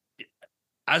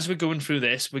as we're going through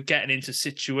this, we're getting into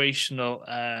situational,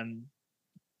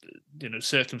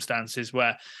 circumstances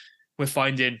where we're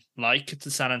finding, like the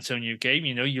San Antonio game,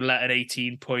 you let an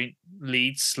 18-point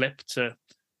lead slip to,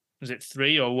 was it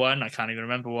 3 or 1? I can't even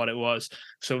remember what it was.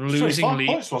 So losing 25 lead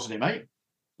points, wasn't it, mate?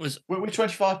 We're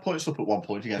 25 points up at one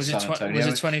point against San Antonio. Was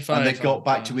it 25? And they got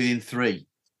back to within 3.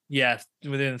 Yeah,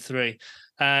 within 3.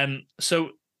 So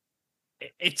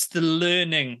it's the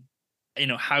learning,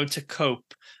 how to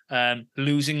cope,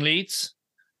 losing leads,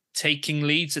 taking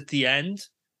leads at the end,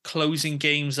 closing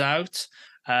games out.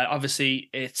 Obviously,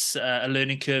 it's a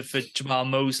learning curve for Jamal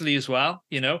Mosley as well,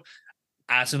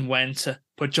 as and when to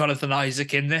put Jonathan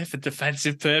Isaac in there for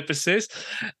defensive purposes,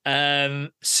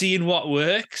 seeing what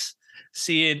works,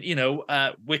 seeing,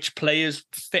 which players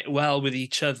fit well with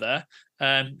each other,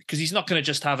 because he's not going to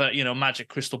just have a, magic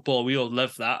crystal ball. We all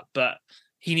love that, but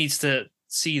he needs to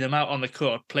see them out on the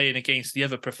court playing against the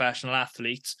other professional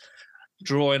athletes,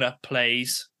 drawing up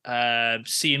plays,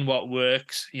 seeing what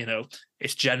works.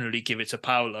 It's generally give it to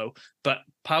Paolo, but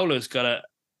Paolo's got to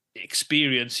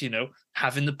experience,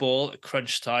 having the ball at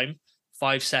crunch time,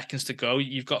 5 seconds to go.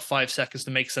 You've got 5 seconds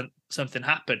to make something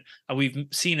happen. And we've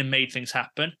seen him make things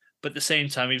happen, but at the same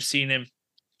time, we've seen him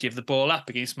give the ball up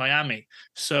against Miami.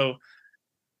 So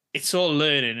it's all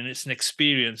learning and it's an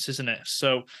experience, isn't it?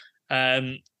 So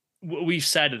we've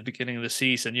said at the beginning of the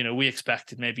season, we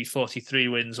expected maybe 43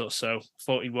 wins or so,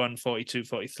 41, 42,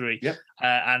 43. Yep.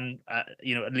 And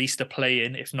at least a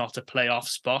play-in, if not a playoff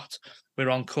spot. We're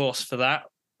on course for that.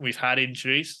 We've had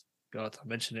injuries. God, I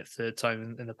mentioned it 3rd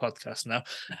time in the podcast now.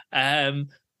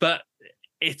 But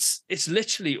it's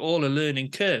literally all a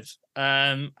learning curve.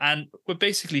 And we're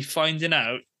basically finding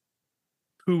out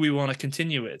who we want to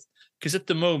continue with. Because at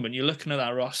the moment, you're looking at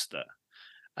that roster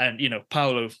and,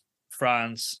 Paolo,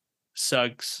 Franz,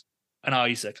 Suggs, and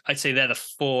Isaac. I'd say they're the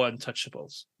 4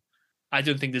 untouchables. I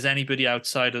don't think there's anybody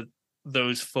outside of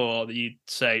those 4 that you'd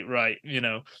say, right,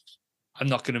 I'm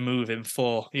not going to move him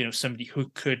for, somebody who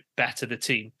could better the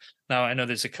team. Now, I know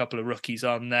there's a couple of rookies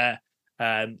on there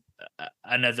and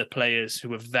other players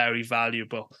who are very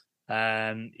valuable,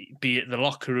 be it the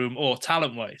locker room or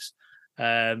talent-wise.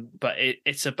 But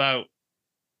it's about,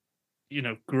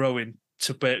 growing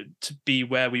to be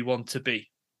where we want to be.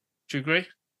 Do you agree?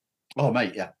 Oh,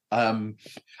 mate, yeah.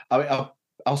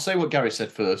 I'll say what Gary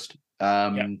said first.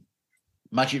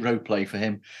 Magic road play for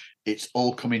him, it's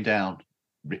all coming down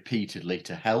repeatedly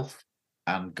to health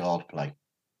and guard play.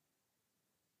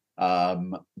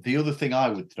 The other thing I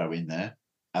would throw in there,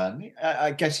 and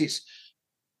I guess it's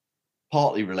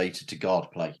partly related to guard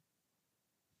play,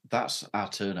 that's our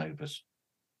turnovers.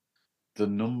 The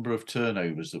number of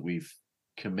turnovers that we've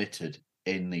committed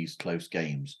in these close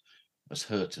games has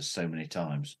hurt us so many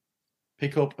times.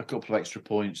 Pick up a couple of extra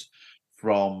points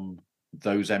from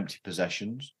those empty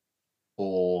possessions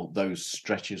or those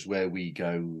stretches where we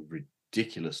go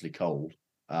ridiculously cold.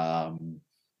 That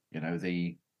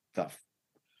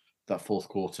 4th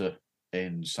quarter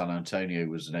in San Antonio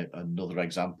was another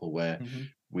example where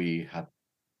we had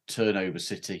turnover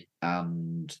city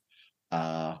and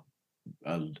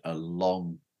a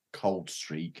long cold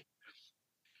streak,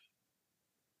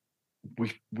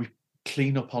 we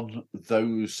clean up on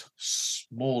those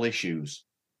small issues,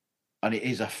 and it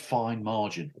is a fine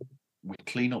margin. We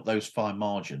clean up those fine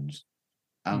margins,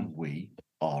 and we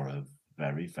are a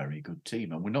very, very good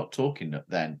team. And we're not talking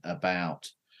then about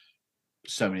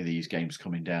so many of these games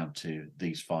coming down to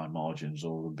these fine margins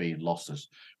or being losses.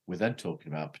 We're then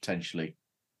talking about potentially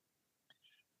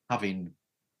having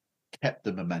kept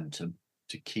the momentum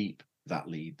to keep that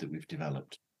lead that we've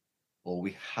developed, or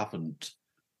we haven't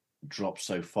dropped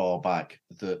so far back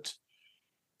that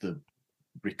the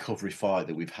recovery fight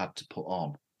that we've had to put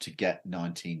on to get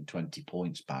 19, 20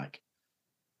 points back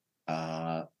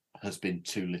has been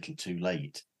too little too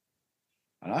late.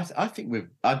 And I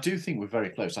do think we're very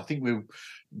close. I think we're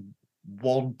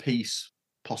one piece,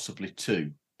 possibly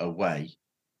two, away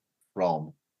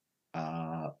from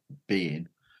being,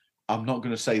 I'm not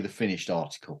going to say the finished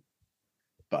article,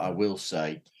 but I will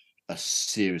say a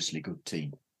seriously good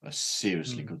team. A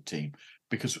seriously good team.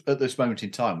 Because at this moment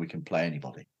in time, we can play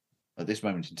anybody. At this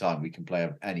moment in time, we can play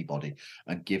anybody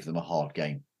and give them a hard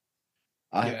game.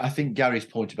 I think Gary's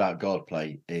point about guard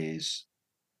play is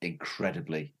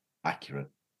incredibly accurate.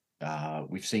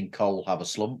 We've seen Cole have a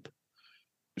slump.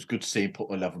 It was good to see him put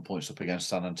 11 points up against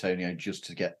San Antonio just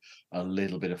to get a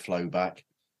little bit of flow back.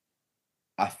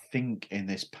 I think in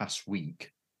this past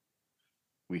week,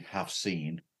 we have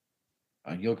seen,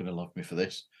 and you're going to love me for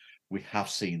this, we have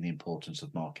seen the importance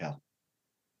of Markel.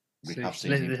 Have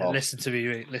seen the importance. Listen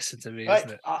to me.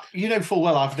 Right? You know full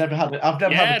well I've never had a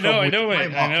problem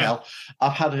with Markel.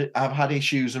 I've had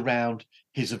issues around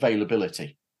his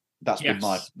availability. That's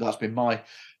been my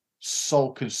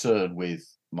sole concern with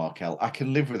Markel. I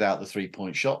can live without the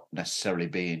 3-point shot necessarily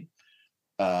being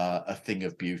a thing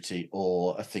of beauty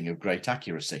or a thing of great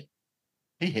accuracy.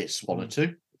 He hits one or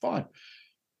two, fine.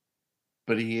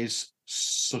 But he is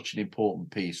such an important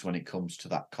piece when it comes to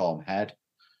that calm head,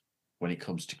 when it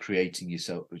comes to creating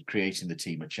the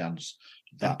team a chance.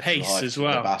 That pace as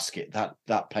well. The basket,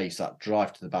 that pace, that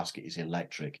drive to the basket is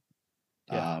electric.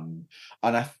 Yeah.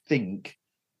 And I think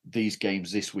these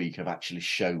games this week have actually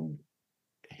shown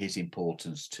his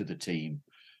importance to the team.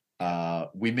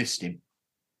 We missed him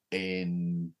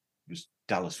in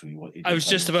Dallas. I was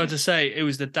just about to say it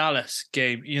was the Dallas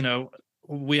game. You know,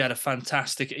 we had a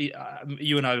fantastic.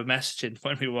 You and I were messaging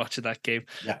when we were watching that game.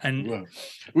 Yeah, and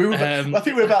we were. I think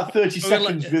we were about 30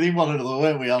 seconds within one another,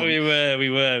 weren't we? We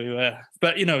were.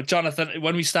 But you know, Jonathan,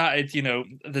 when we started, you know,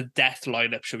 the death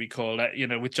lineup, should we call it? You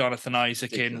know, with Jonathan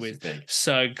Isaac in, with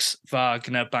Suggs,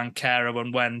 Wagner, Banchero,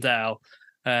 and Wendell.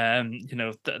 You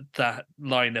know, that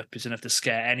lineup is enough to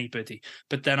scare anybody.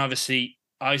 But then obviously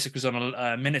Isaac was on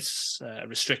a minutes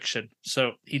restriction,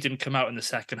 so he didn't come out in the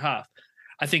second half.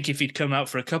 I think if he'd come out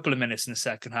for a couple of minutes in the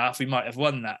second half, we might have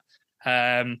won that.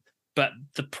 But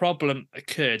the problem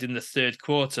occurred in the third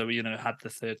quarter. We, you know, had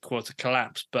the third quarter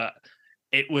collapse, but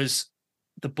it was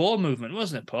the ball movement,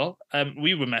 wasn't it, Paul?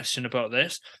 We were messaging about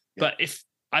this, but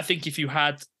I think if you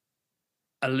had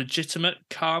a legitimate,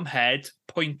 calm head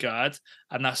point guard,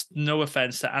 and that's no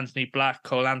offense to Anthony Black,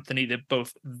 Cole Anthony, they're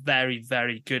both very,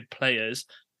 very good players.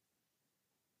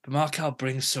 But Markel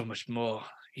brings so much more.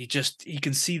 He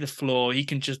can see the floor. He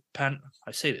can just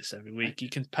I say this every week. He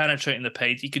can penetrate in the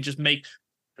paint. He can just make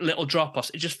little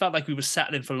drop-offs. It just felt like we were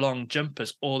settling for long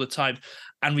jumpers all the time.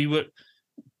 And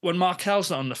when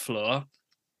Markel's not on the floor,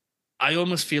 I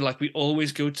almost feel like we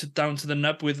always go down to the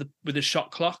nub with the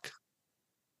shot clock.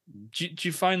 Do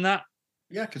you find that?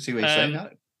 Yeah, I can see what you're saying.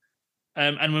 That.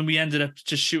 And when we ended up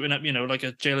just shooting up, you know, like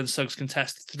a Jalen Suggs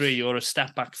contested 3 or a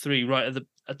step back 3 right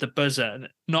at the buzzer, and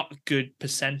not good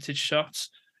percentage shots.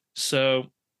 So,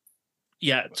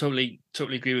 yeah, totally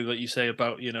agree with what you say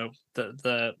about, you know,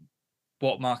 the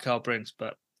what Markel brings.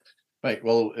 But right,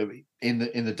 well, in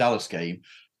the Dallas game,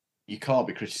 you can't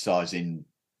be criticising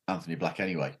Anthony Black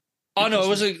anyway. Oh no, it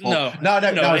wasn't. No.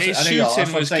 His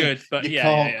shooting was good, but you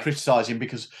can't criticise him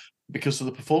because of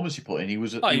the performance he put in. He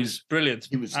was brilliant.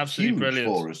 He was absolutely huge brilliant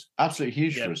for us, absolutely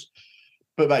huge for us.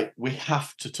 But mate, we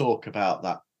have to talk about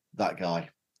that guy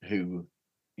who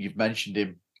you've mentioned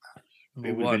him.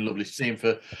 It would have been lovely to see him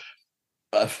for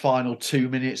a final 2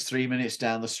 minutes, 3 minutes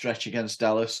down the stretch against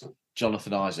Dallas.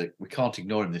 Jonathan Isaac. We can't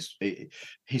ignore him.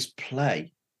 His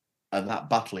play and that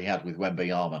battle he had with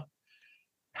Wembanyama.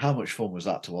 How much fun was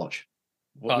that to watch?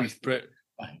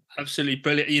 Absolutely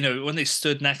brilliant. You know, when they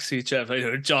stood next to each other, you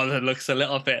know, Jonathan looks a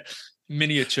little bit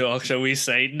miniature, shall we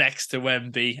say, next to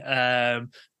Wemby.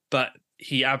 But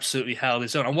he absolutely held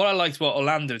his own. And what I liked what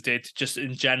Orlando did, just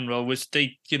in general, was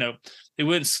they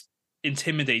weren't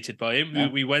intimidated by him. No.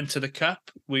 We went to the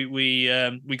cup. We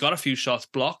got a few shots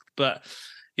blocked, but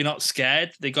you're not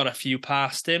scared. They got a few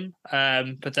past him.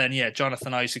 But then,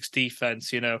 Jonathan Isaac's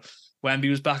defense, Wemby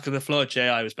was back on the floor,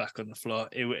 JI was back on the floor.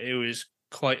 It was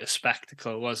quite a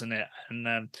spectacle, wasn't it?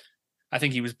 And I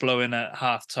think he was blowing at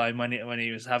halftime when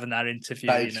he was having that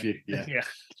interview. Yeah.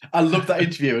 I love that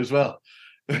interview as well,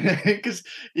 because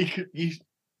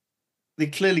they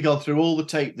clearly gone through all the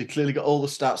tape. They clearly got all the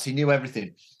stats. He knew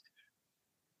everything,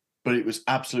 but it was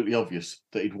absolutely obvious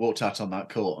that he'd walked out on that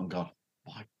court and gone,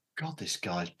 "My God, this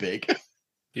guy's big."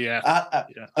 Yeah.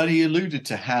 And he alluded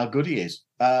to how good he is.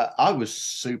 I was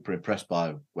super impressed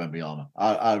by Wembanyama.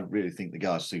 I really think the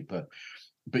guy's super.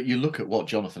 But you look at what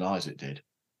Jonathan Isaac did.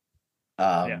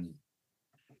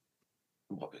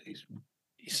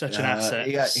 He's such an asset.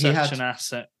 He had an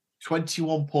asset.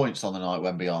 21 points on the night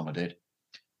Wembanyama did.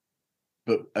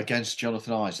 But against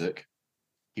Jonathan Isaac,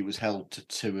 he was held to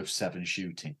 2 of 7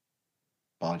 shooting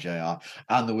by JR.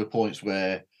 And there were points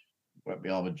where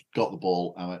Wembanyama got the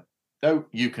ball and went, "No,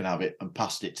 you can have it," and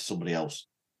passed it to somebody else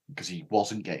because he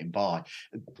wasn't getting by.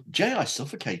 JI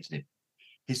suffocated him.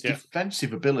 His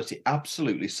defensive ability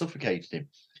absolutely suffocated him.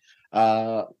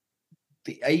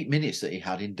 The 8 minutes that he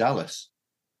had in Dallas,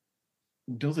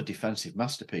 another defensive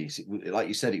masterpiece. Like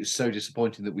you said, it was so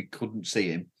disappointing that we couldn't see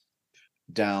him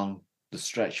down the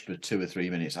stretch for 2 or 3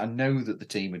 minutes. I know that the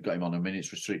team had got him on a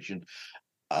minutes restriction,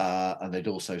 and they'd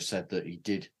also said that he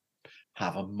did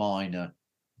have a minor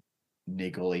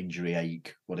niggle, injury,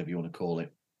 ache, whatever you want to call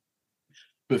it.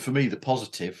 But for me, the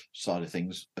positive side of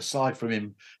things, aside from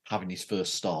him having his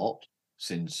first start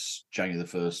since January the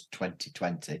 1st,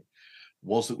 2020,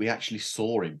 was that we actually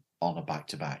saw him on a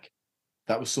back-to-back.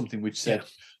 That was something we'd said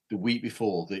the week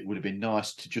before, that it would have been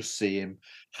nice to just see him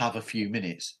have a few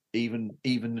minutes, even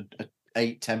an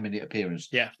 8-10 minute appearance.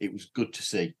 Yeah. It was good to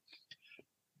see.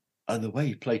 And the way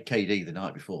he played KD the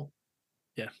night before.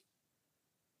 Yeah.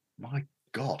 My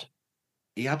God.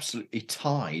 He absolutely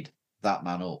tied that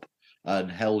man up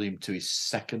and held him to his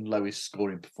second lowest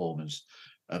scoring performance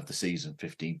of the season,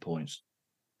 15 points.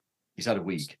 He's had a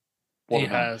week. He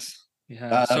has.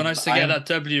 So nice to get that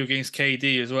W against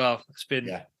KD as well. It's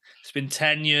been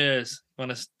 10 years. I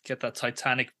want to get that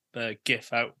Titanic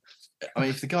gif out. I mean,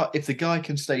 if the guy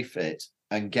can stay fit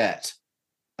and get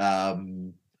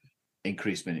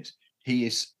increased minutes, he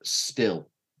is still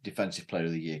Defensive Player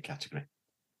of the Year category,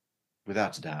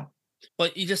 without a doubt. Well,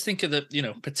 you just think of the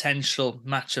potential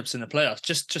matchups in the playoffs.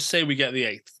 Just say we get the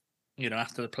 8th,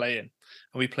 after the play-in,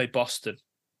 and we play Boston.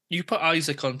 You put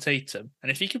Isaac on Tatum,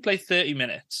 and if he could play 30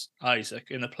 minutes, Isaac,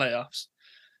 in the playoffs,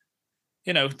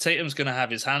 Tatum's going to have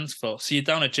his hands full. So you're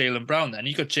down at Jaylen Brown then.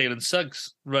 You got Jalen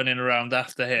Suggs running around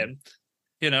after him.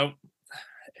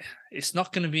 It's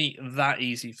not going to be that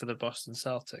easy for the Boston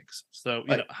Celtics. So,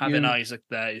 having Isaac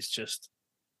there is just...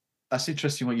 That's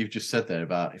interesting what you've just said there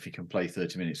about if he can play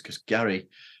 30 minutes, because Gary,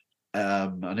 I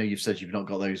know you've said you've not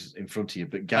got those in front of you,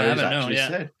 but Gary has actually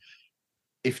said,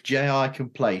 if JI can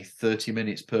play 30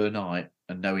 minutes per night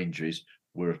and no injuries,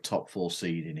 we're a top 4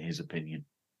 seed in his opinion.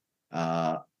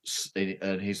 And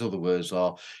his other words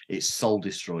are, it's soul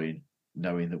destroying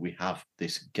knowing that we have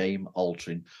this game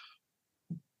altering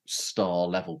star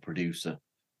level producer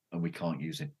and we can't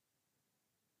use him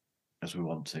as we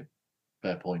want to.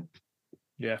 Fair point.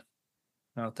 Yeah,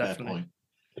 no, definitely.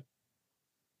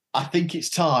 I think it's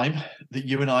time that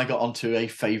you and I got onto a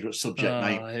favourite subject,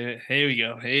 mate. Here we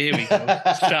go.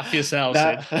 Strap yourselves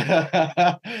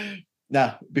in.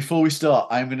 Now, before we start,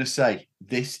 I'm going to say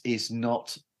this is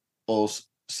not us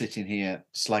sitting here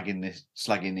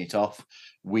slagging it off.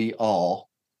 We are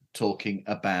talking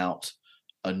about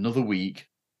another week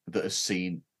that has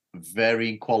seen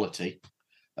varying quality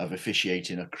of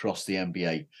officiating across the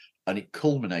NBA. And it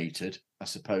culminated, I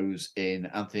suppose, in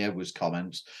Anthony Edwards'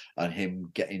 comments and him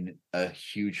getting a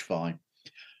huge fine.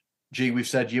 G, we've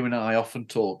said you and I often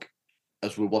talk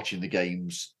as we're watching the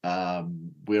games.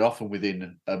 We're often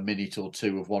within a minute or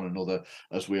two of one another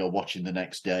as we are watching the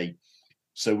next day.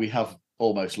 So we have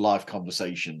almost live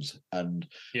conversations. And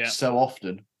so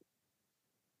often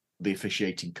the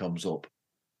officiating comes up.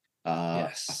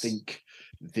 Yes. I think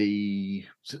the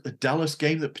Dallas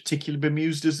game that particularly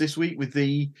bemused us this week with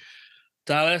the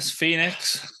Dallas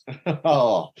Phoenix.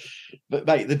 But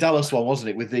mate, the Dallas one, wasn't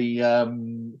it? With the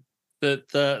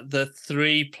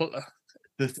three throws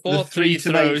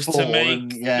to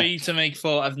make 4 3 to make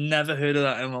 4. I've never heard of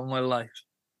that in all my life.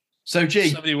 So, G,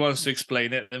 if somebody wants to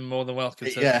explain it, they're more than welcome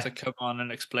to come on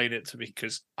and explain it to me,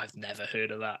 because I've never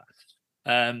heard of that.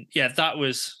 That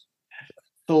was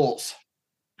thoughts.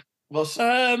 Well,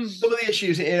 some of the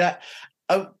issues here.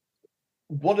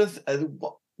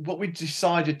 what we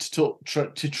decided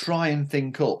to try and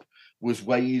think up was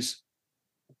ways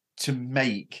to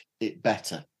make it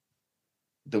better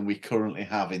than we currently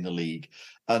have in the league,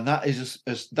 and that is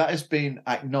that has been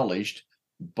acknowledged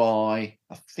by,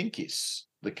 I think it's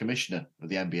the commissioner of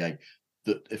the NBA,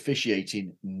 that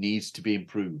officiating needs to be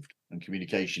improved and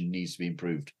communication needs to be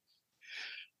improved.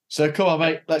 So come on,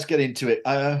 mate, let's get into it.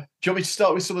 Do you want me to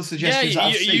start with some of the suggestions that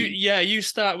I've seen? You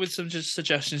start with some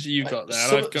suggestions that you got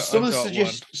there. Some of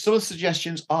the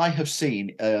suggestions I have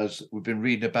seen as we've been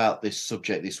reading about this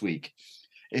subject this week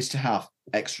is to have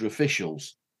extra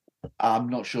officials. I'm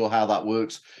not sure how that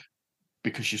works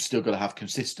because you've still got to have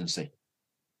consistency.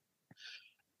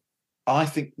 I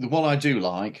think the one I do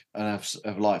like, and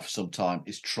I've liked for some time,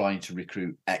 is trying to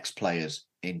recruit ex-players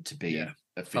into being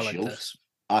officials.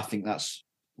 I think that's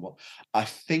what I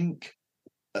think.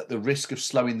 At the risk of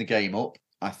slowing the game up,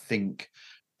 I think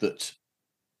that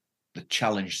the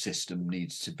challenge system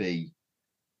needs to be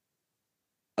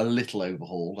a little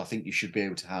overhauled. I think you should be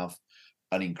able to have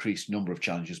an increased number of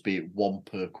challenges, be it one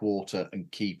per quarter, and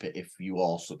keep it if you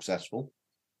are successful.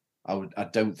 I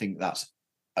don't think that's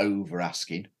over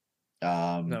asking.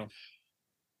 No,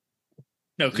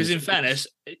 because in fairness,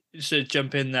 to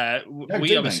jump in there,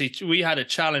 we had a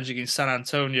challenge against San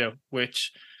Antonio,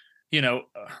 which,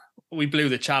 we blew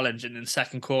the challenge in the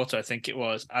second quarter, I think it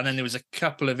was, and then there was a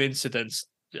couple of incidents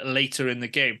later in the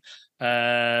game.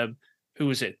 Who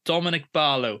was it? Dominic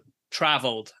Barlow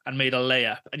traveled and made a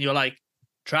layup, and you're like,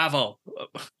 travel.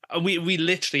 We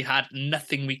literally had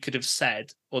nothing we could have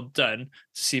said or done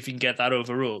to see if we can get that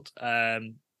overruled.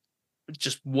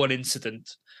 Just one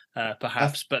incident,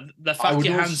 perhaps, but the fact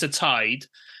your hands are tied,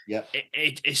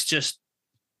 it's just,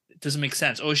 it doesn't make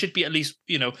sense. Or it should be at least,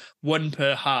 one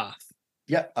per half.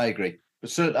 Yeah, I agree.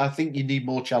 But certainly, I think you need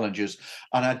more challenges,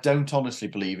 and I don't honestly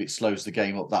believe it slows the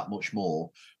game up that much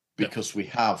more because we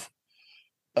have,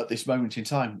 at this moment in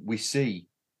time, we see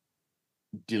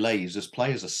delays as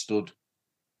players are stood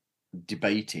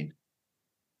debating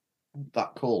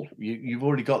that call. You've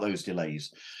already got those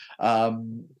delays. Another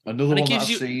one that I've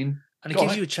seen. And it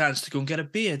gives you a chance to go and get a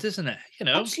beer, doesn't it?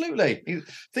 Absolutely.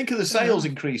 Think of the sales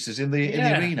increases in the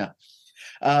arena.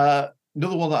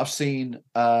 Another one that I've seen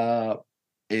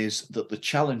is that the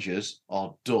challenges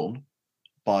are done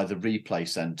by the replay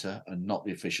centre and not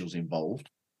the officials involved.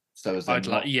 So as they're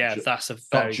that's a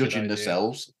very not judging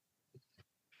themselves.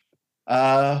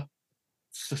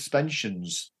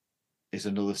 Suspensions is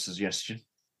another suggestion.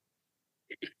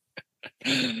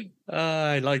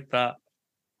 I like that.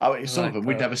 Some of them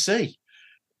we'd never see.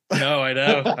 No, I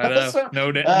know. So,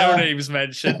 no names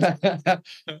mentioned.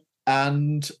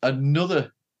 And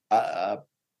another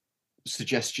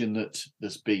suggestion that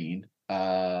there's been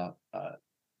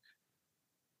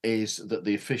is that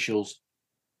the officials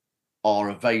are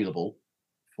available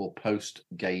for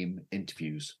post-game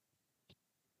interviews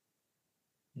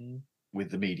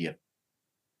with the media.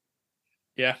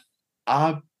 Yeah.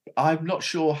 I'm not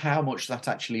sure how much that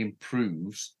actually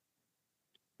improves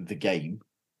the game.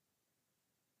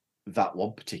 That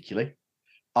one particularly.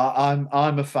 I'm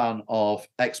a fan of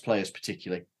ex-players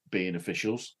particularly being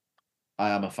officials.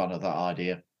 I am a fan of that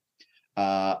idea.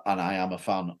 And I am a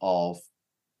fan of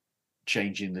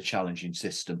changing the challenging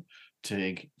system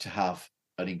to have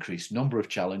an increased number of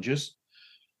challenges.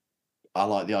 I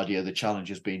like the idea of the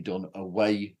challenges being done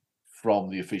away from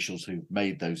the officials who've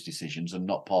made those decisions and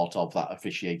not part of that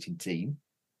officiating team.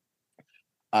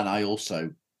 And I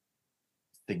also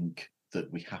think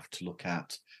that we have to look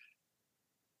at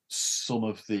some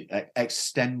of the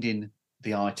extending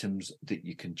the items that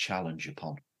you can challenge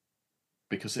upon,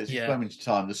 because at this moment in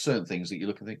time, there's certain things that you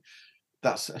look and think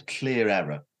that's a clear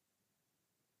error,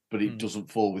 but it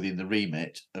doesn't fall within the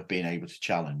remit of being able to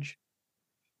challenge.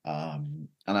 And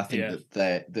I think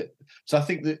so I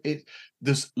think that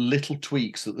there's little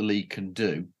tweaks that the league can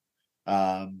do.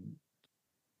 But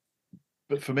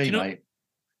for me, mate,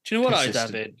 do you know what I'd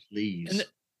add in? Please.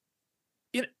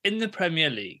 In the Premier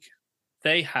League,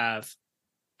 they have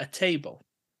a table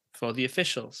for the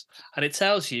officials, and it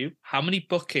tells you how many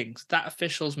bookings that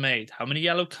official's made, how many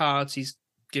yellow cards he's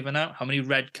given out, how many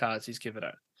red cards he's given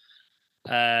out.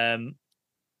 And,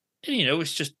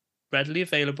 it's just readily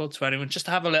available to anyone just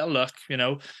to have a little look,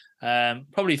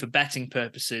 probably for betting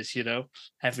purposes,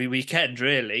 every weekend,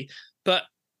 really. But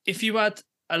if you had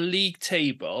a league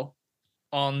table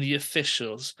on the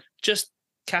officials, just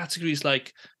categories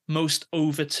like most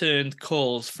overturned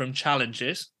calls from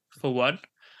challenges, for one.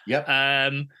 Yep.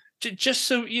 Just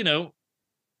so, you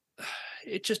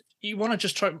want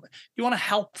to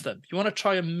help them. You want to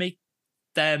try and make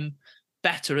them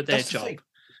better at their job.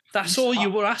 That's all you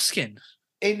were asking.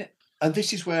 And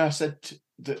this is where I said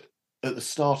that at the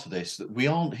start of this that we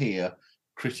aren't here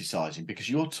criticising, because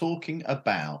you're talking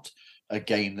about a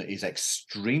game that is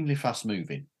extremely fast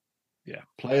moving. Yeah,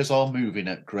 players are moving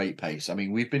at great pace. I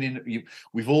mean,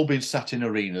 we've all been sat in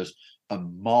arenas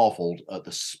and marvelled at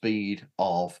the speed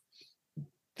of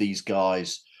these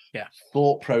guys. Yeah,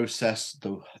 thought process,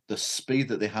 the speed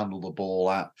that they handle the ball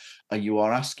at, and you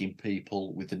are asking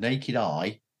people with the naked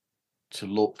eye to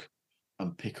look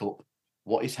and pick up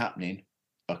what is happening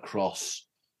across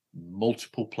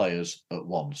multiple players at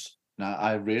once. Now,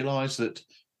 I realise that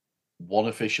one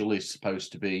official is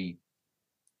supposed to be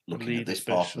looking at this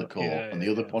part of the court, and the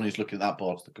other one is looking at that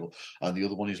part of the court, and the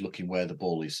other one is looking where the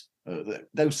ball is.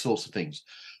 Those sorts of things.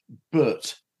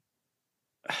 But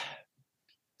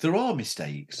there are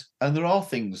mistakes, and there are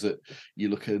things that you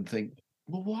look at and think,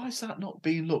 well, why is that not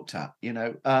being looked at?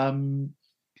 One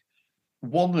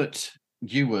that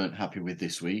you weren't happy with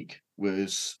this week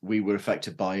was we were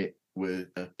affected by it with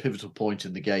a pivotal point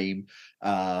in the game,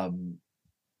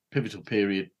 pivotal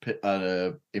period,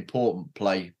 important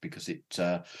play because it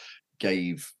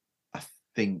gave, I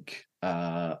think,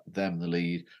 them the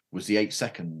lead, was the 8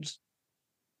 seconds.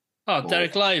 Oh,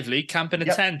 Derek Lively camping a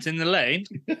tent in the lane.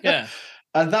 Yeah.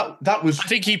 And that was. I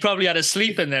think he probably had a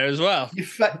sleep in there as well.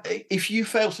 If you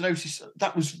fail to notice,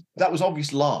 that was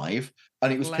obvious live,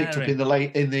 and it was picked up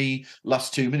in the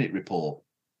last 2-minute report.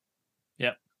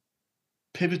 Yep.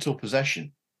 Pivotal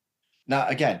possession. Now,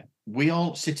 again, we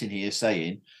aren't sitting here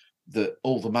saying that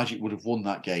the Magic would have won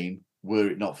that game were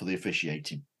it not for the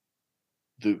officiating.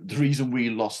 The reason we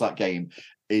lost that game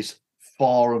is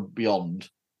far and beyond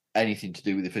anything to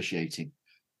do with officiating,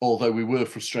 although we were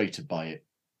frustrated by it.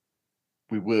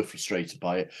 And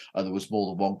there was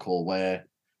more than one call where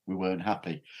we weren't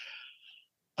happy.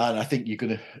 And I think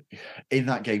in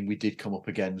that game, we did come up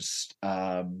against,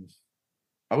 I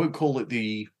won't call it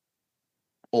the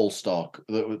all-star,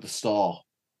 the star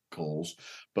calls,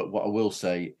 but what I will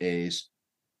say is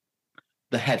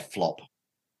the head flop.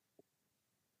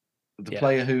 The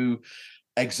player who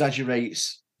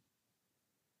exaggerates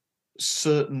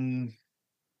certain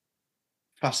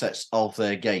facets of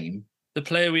their game. The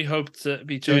player we hope to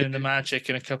be joining the Magic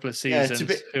in a couple of seasons,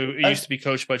 who used to be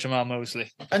coached by Jamal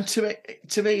Mosley. And to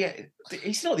me,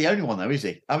 he's not the only one, though, is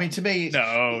he? I mean, to me,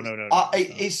 no.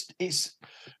 It's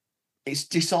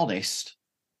dishonest.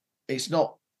 It's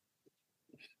not,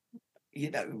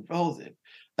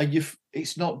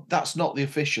 it's not. That's not the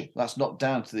official. That's not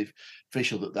down to the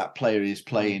official that player is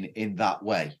playing in that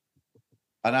way.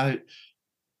 And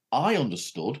I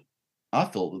understood. I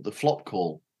thought that the flop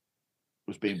call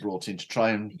was being brought in to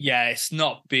try and it's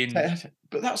not been,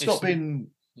 but that's not been.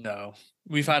 No,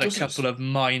 we've had a couple of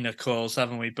minor calls,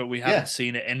 haven't we? But we haven't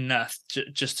seen it enough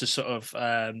just to sort of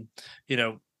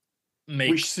make,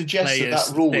 which suggests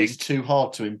that rule is too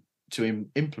hard to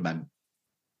implement.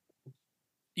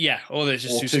 Yeah, or they're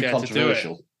just too scared to do it.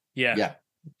 Yeah.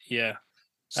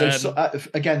 So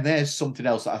again, there's something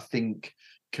else that I think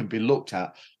can be looked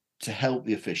at to help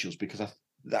the officials, because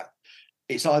that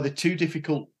it's either too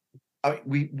difficult. I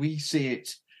mean, we see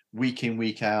it week in,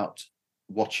 week out,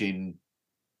 watching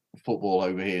football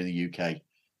over here in the UK.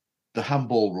 The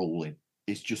handball ruling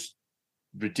is just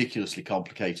ridiculously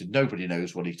complicated. Nobody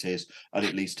knows what it is, and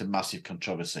it leads to massive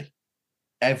controversy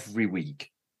every week.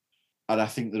 And I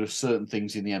think there are certain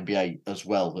things in the NBA as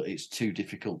well that it's too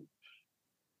difficult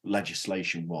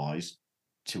legislation-wise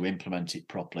to implement it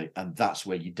properly, and that's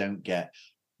where you don't get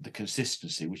the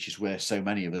consistency, which is where so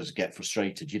many of us get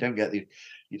frustrated. You don't get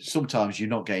sometimes you're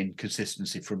not getting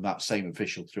consistency from that same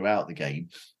official throughout the game,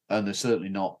 and there's certainly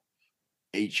not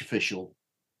each official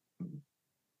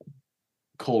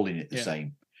calling it the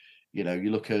same. You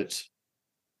look at,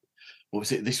 what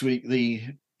was it this week?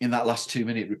 In that last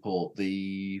 2-minute report,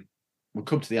 we'll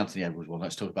come to the Anthony Edwards one.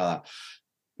 Let's talk about that,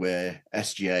 where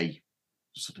SGA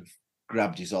sort of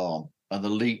grabbed his arm, and the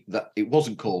league, that it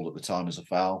wasn't called at the time as a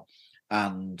foul.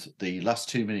 And the last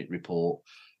 2-minute report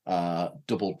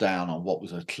doubled down on what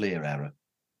was a clear error,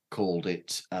 called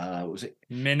it, was it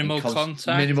minimal contact?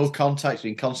 Minimal contact,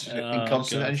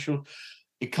 inconsequential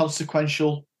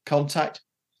contact.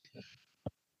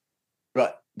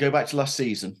 Right, go back to last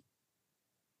season,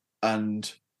 and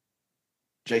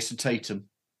Jason Tatum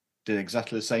did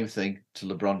exactly the same thing to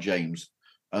LeBron James,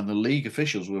 and the league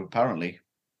officials were apparently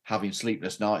having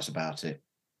sleepless nights about it.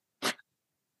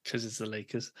 Because it's the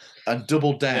Lakers. And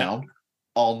doubled down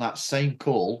on that same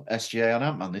call, SGA on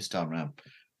Ant-Man this time around.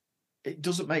 It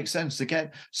doesn't make sense again.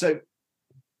 So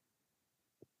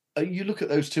you look at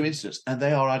those two incidents and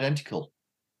they are identical.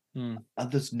 And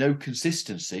there's no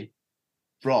consistency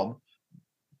from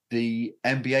the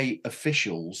NBA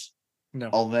officials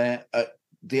on their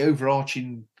the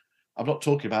overarching. I'm not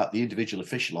talking about the individual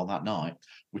official on that night.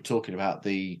 We're talking about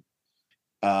the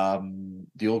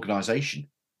organisation.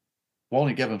 One,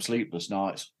 it gave them sleepless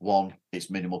nights. One, it's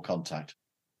minimal contact.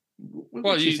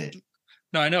 Which is it?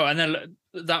 No, I know. And then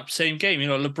that same game,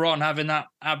 LeBron having that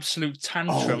absolute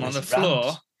tantrum on the floor.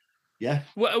 Rant. Yeah.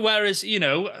 Whereas,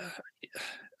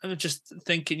 I'm just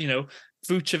thinking,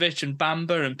 Vucevic and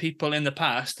Bamba and people in the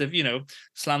past have,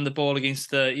 slammed the ball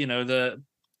against the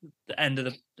end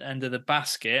of the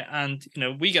basket, and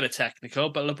we get a technical,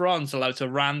 but LeBron's allowed to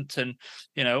rant and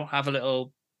have a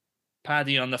little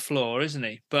paddy on the floor, isn't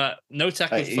he? But no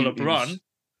tackles for LeBron.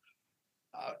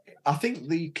 I think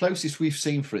the closest we've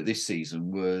seen for it this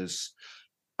season was,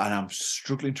 and I'm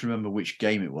struggling to remember which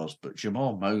game it was, but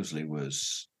Jamal Mosley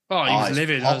was. Oh, he was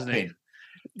livid, wasn't he?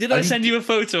 Did I send you a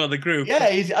photo on the group? Yeah,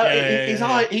 his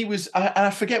eye. He was.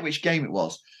 I forget which game it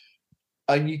was,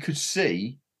 and you could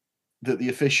see that the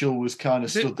official was kind of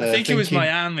stood there. I think it was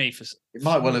Miami. It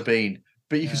might well have been.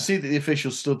 But you can see that the official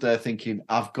stood there thinking,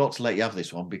 I've got to let you have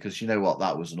this one because you know what?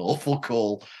 That was an awful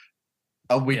call.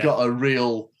 And we got a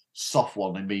real soft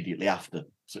one immediately after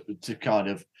to kind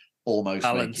of almost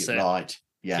balance make it right.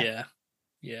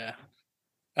 Yeah.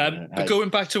 But going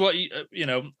back to what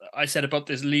I said about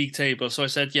this league table. So I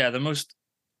said, the most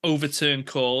overturned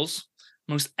calls,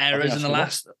 most errors in the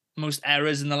last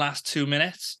 2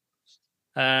 minutes.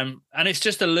 And it's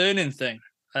just a learning thing.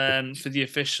 For the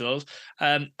officials,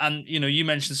 and you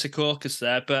mentioned Secaucus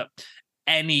there, but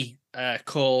any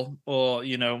call or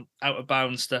out of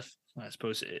bounds stuff, I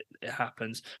suppose it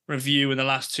happens. Review in the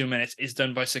last 2 minutes is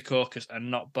done by Secaucus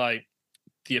and not by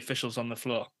the officials on the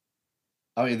floor.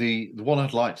 I mean, the one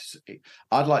I'd like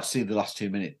to see the last 2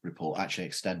 minute report actually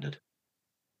extended.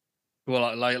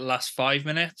 Well, like last 5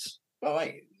 minutes. Well,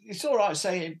 it's all right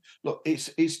saying, look,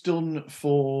 it's done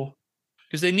for.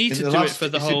 Because they need to do it for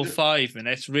the whole 5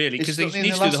 minutes, really, because they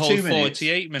need to do the whole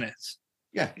 48 minutes.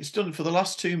 Yeah, it's done for the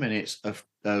last 2 minutes of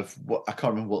what I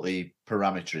can't remember what the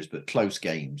parameter is, but close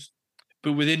games.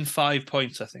 But within 5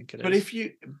 points, I think it is.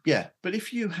 But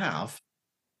if you have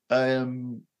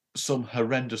some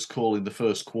horrendous call in the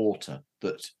first quarter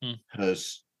that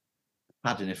has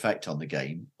had an effect on the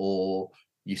game, or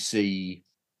you see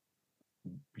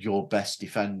your best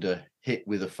defender hit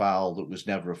with a foul that was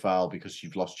never a foul because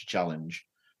you've lost your challenge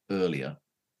earlier,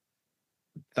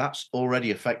 that's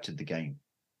already affected the game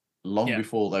long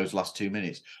before those last 2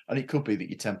 minutes. And it could be that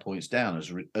you're 10 points down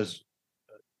as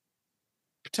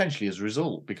potentially as a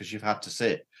result, because you've had to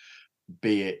sit,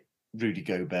 be it Rudy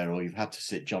Gobert, or you've had to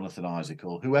sit Jonathan Isaac,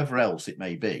 or whoever else it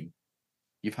may be.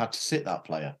 You've had to sit that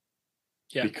player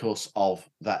because of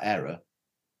that error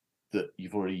that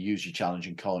you've already used your challenge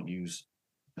and can't use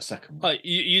a second one.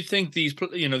 You think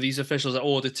these officials are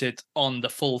audited on the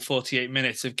full 48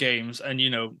 minutes of games, and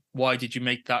why did you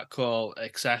make that call,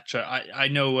 etc. I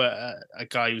know a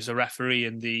guy who's a referee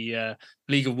in the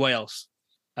League of Wales,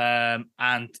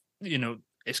 and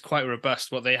it's quite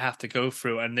robust what they have to go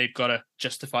through, and they've got to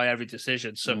justify every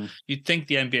decision. So you'd think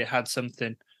the NBA had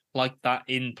something like that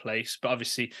in place, but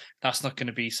obviously that's not going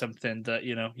to be something that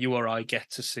you or I get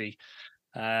to see.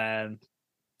 But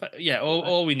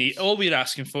all we're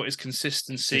asking for is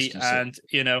consistency. And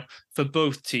for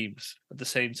both teams at the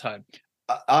same time.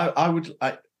 I would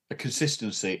a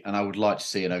consistency, and I would like to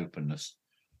see an openness,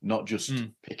 not just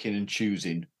picking and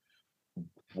choosing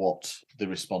what they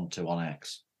respond to on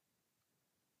X.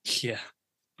 Yeah.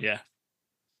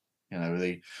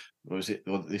 What was it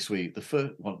this week? The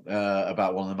first one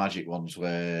about one of the Magic ones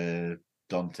where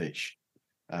Doncic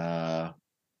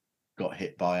got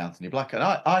hit by Anthony Black, and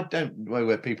I don't know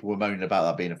where people were moaning about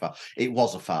that being a foul. It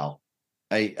was a foul.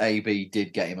 AB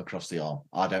did get him across the arm.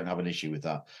 I don't have an issue with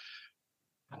that.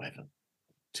 However,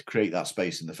 to create that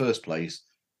space in the first place,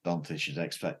 Doncic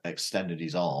has extended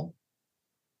his arm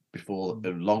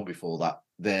long before that.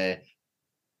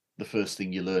 The first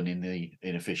thing you learn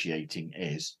in officiating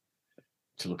is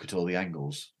to look at all the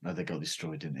angles. No, they got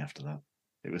destroyed, didn't they, after that?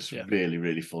 It was really,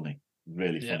 really funny.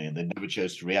 Really funny. And they never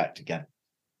chose to react again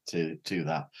to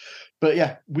that.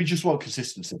 But we just want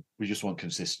consistency.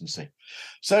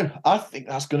 So I think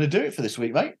that's going to do it for this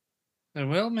week, mate. It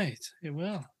will, mate. It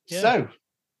will. Yeah. So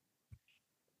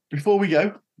before we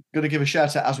go, going to give a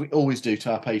shout out, as we always do,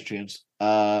 to our Patreons.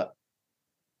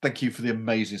 Thank you for the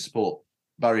amazing support.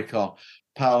 Barry Carr,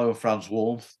 Paolo and Franz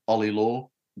Warmth, Ollie Law,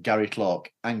 Gary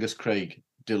Clark, Angus Craig,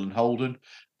 Dylan Holden,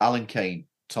 Alan Kane,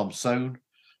 Tom Soane,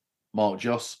 Mark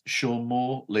Joss, Sean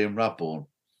Moore, Liam Radbourne,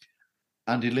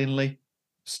 Andy Linley,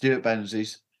 Stuart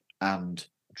Benzies, and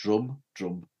Drummy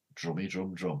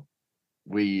Drum.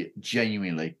 We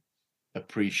genuinely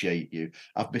appreciate you.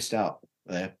 I've missed out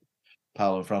there.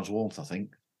 Paolo and Franz Warmth, I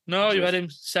think. No, you had him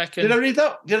second. Did I read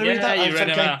that? Did I read that? You read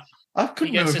him out. I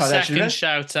couldn't He gets remember if a I'd actually second read.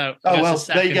 shout out. Oh, well,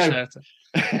 there you go.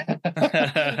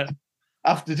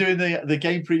 After doing the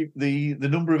game the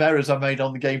number of errors I made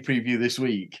on the game preview this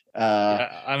week.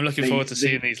 I'm looking forward to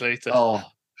seeing these later. Oh,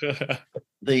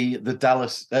 the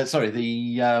Dallas,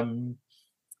 the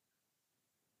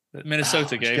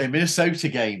Minnesota game. Minnesota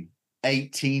game,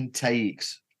 18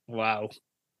 takes. Wow.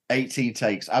 18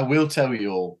 takes. I will tell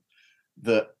you all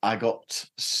that I got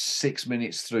 6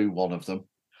 minutes through one of them,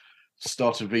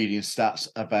 started reading stats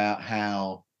about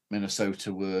how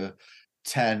Minnesota were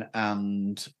 10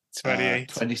 and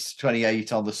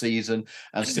 28 on the season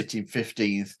and sitting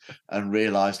 15th, and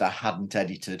realised I hadn't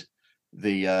edited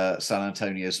the San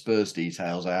Antonio Spurs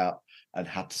details out and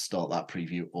had to start that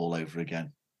preview all over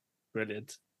again.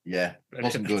 Brilliant. Yeah,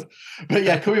 wasn't good. But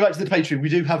yeah, coming back to the Patreon, we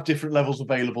do have different levels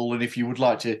available. And if you would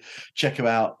like to check them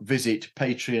out, visit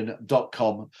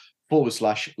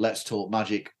patreon.com/Let's Talk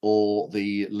Magic or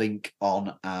the link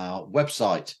on our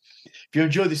website. If you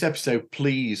enjoyed this episode,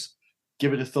 please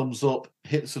give it a thumbs up,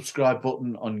 hit the subscribe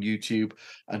button on YouTube,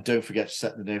 and don't forget to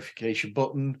set the notification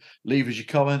button. Leave us your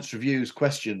comments, reviews,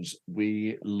 questions.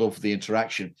 We love the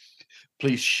interaction.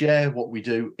 Please share what we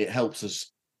do. It helps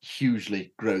us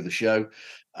hugely grow the show.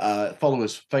 Follow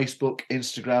us Facebook,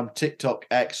 Instagram, TikTok,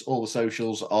 X. All the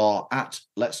socials are at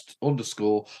Let's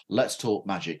Talk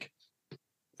Magic.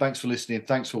 Thanks for listening.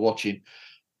 Thanks for watching.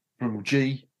 From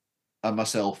G and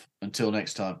myself, until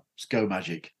next time, let's go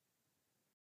Magic.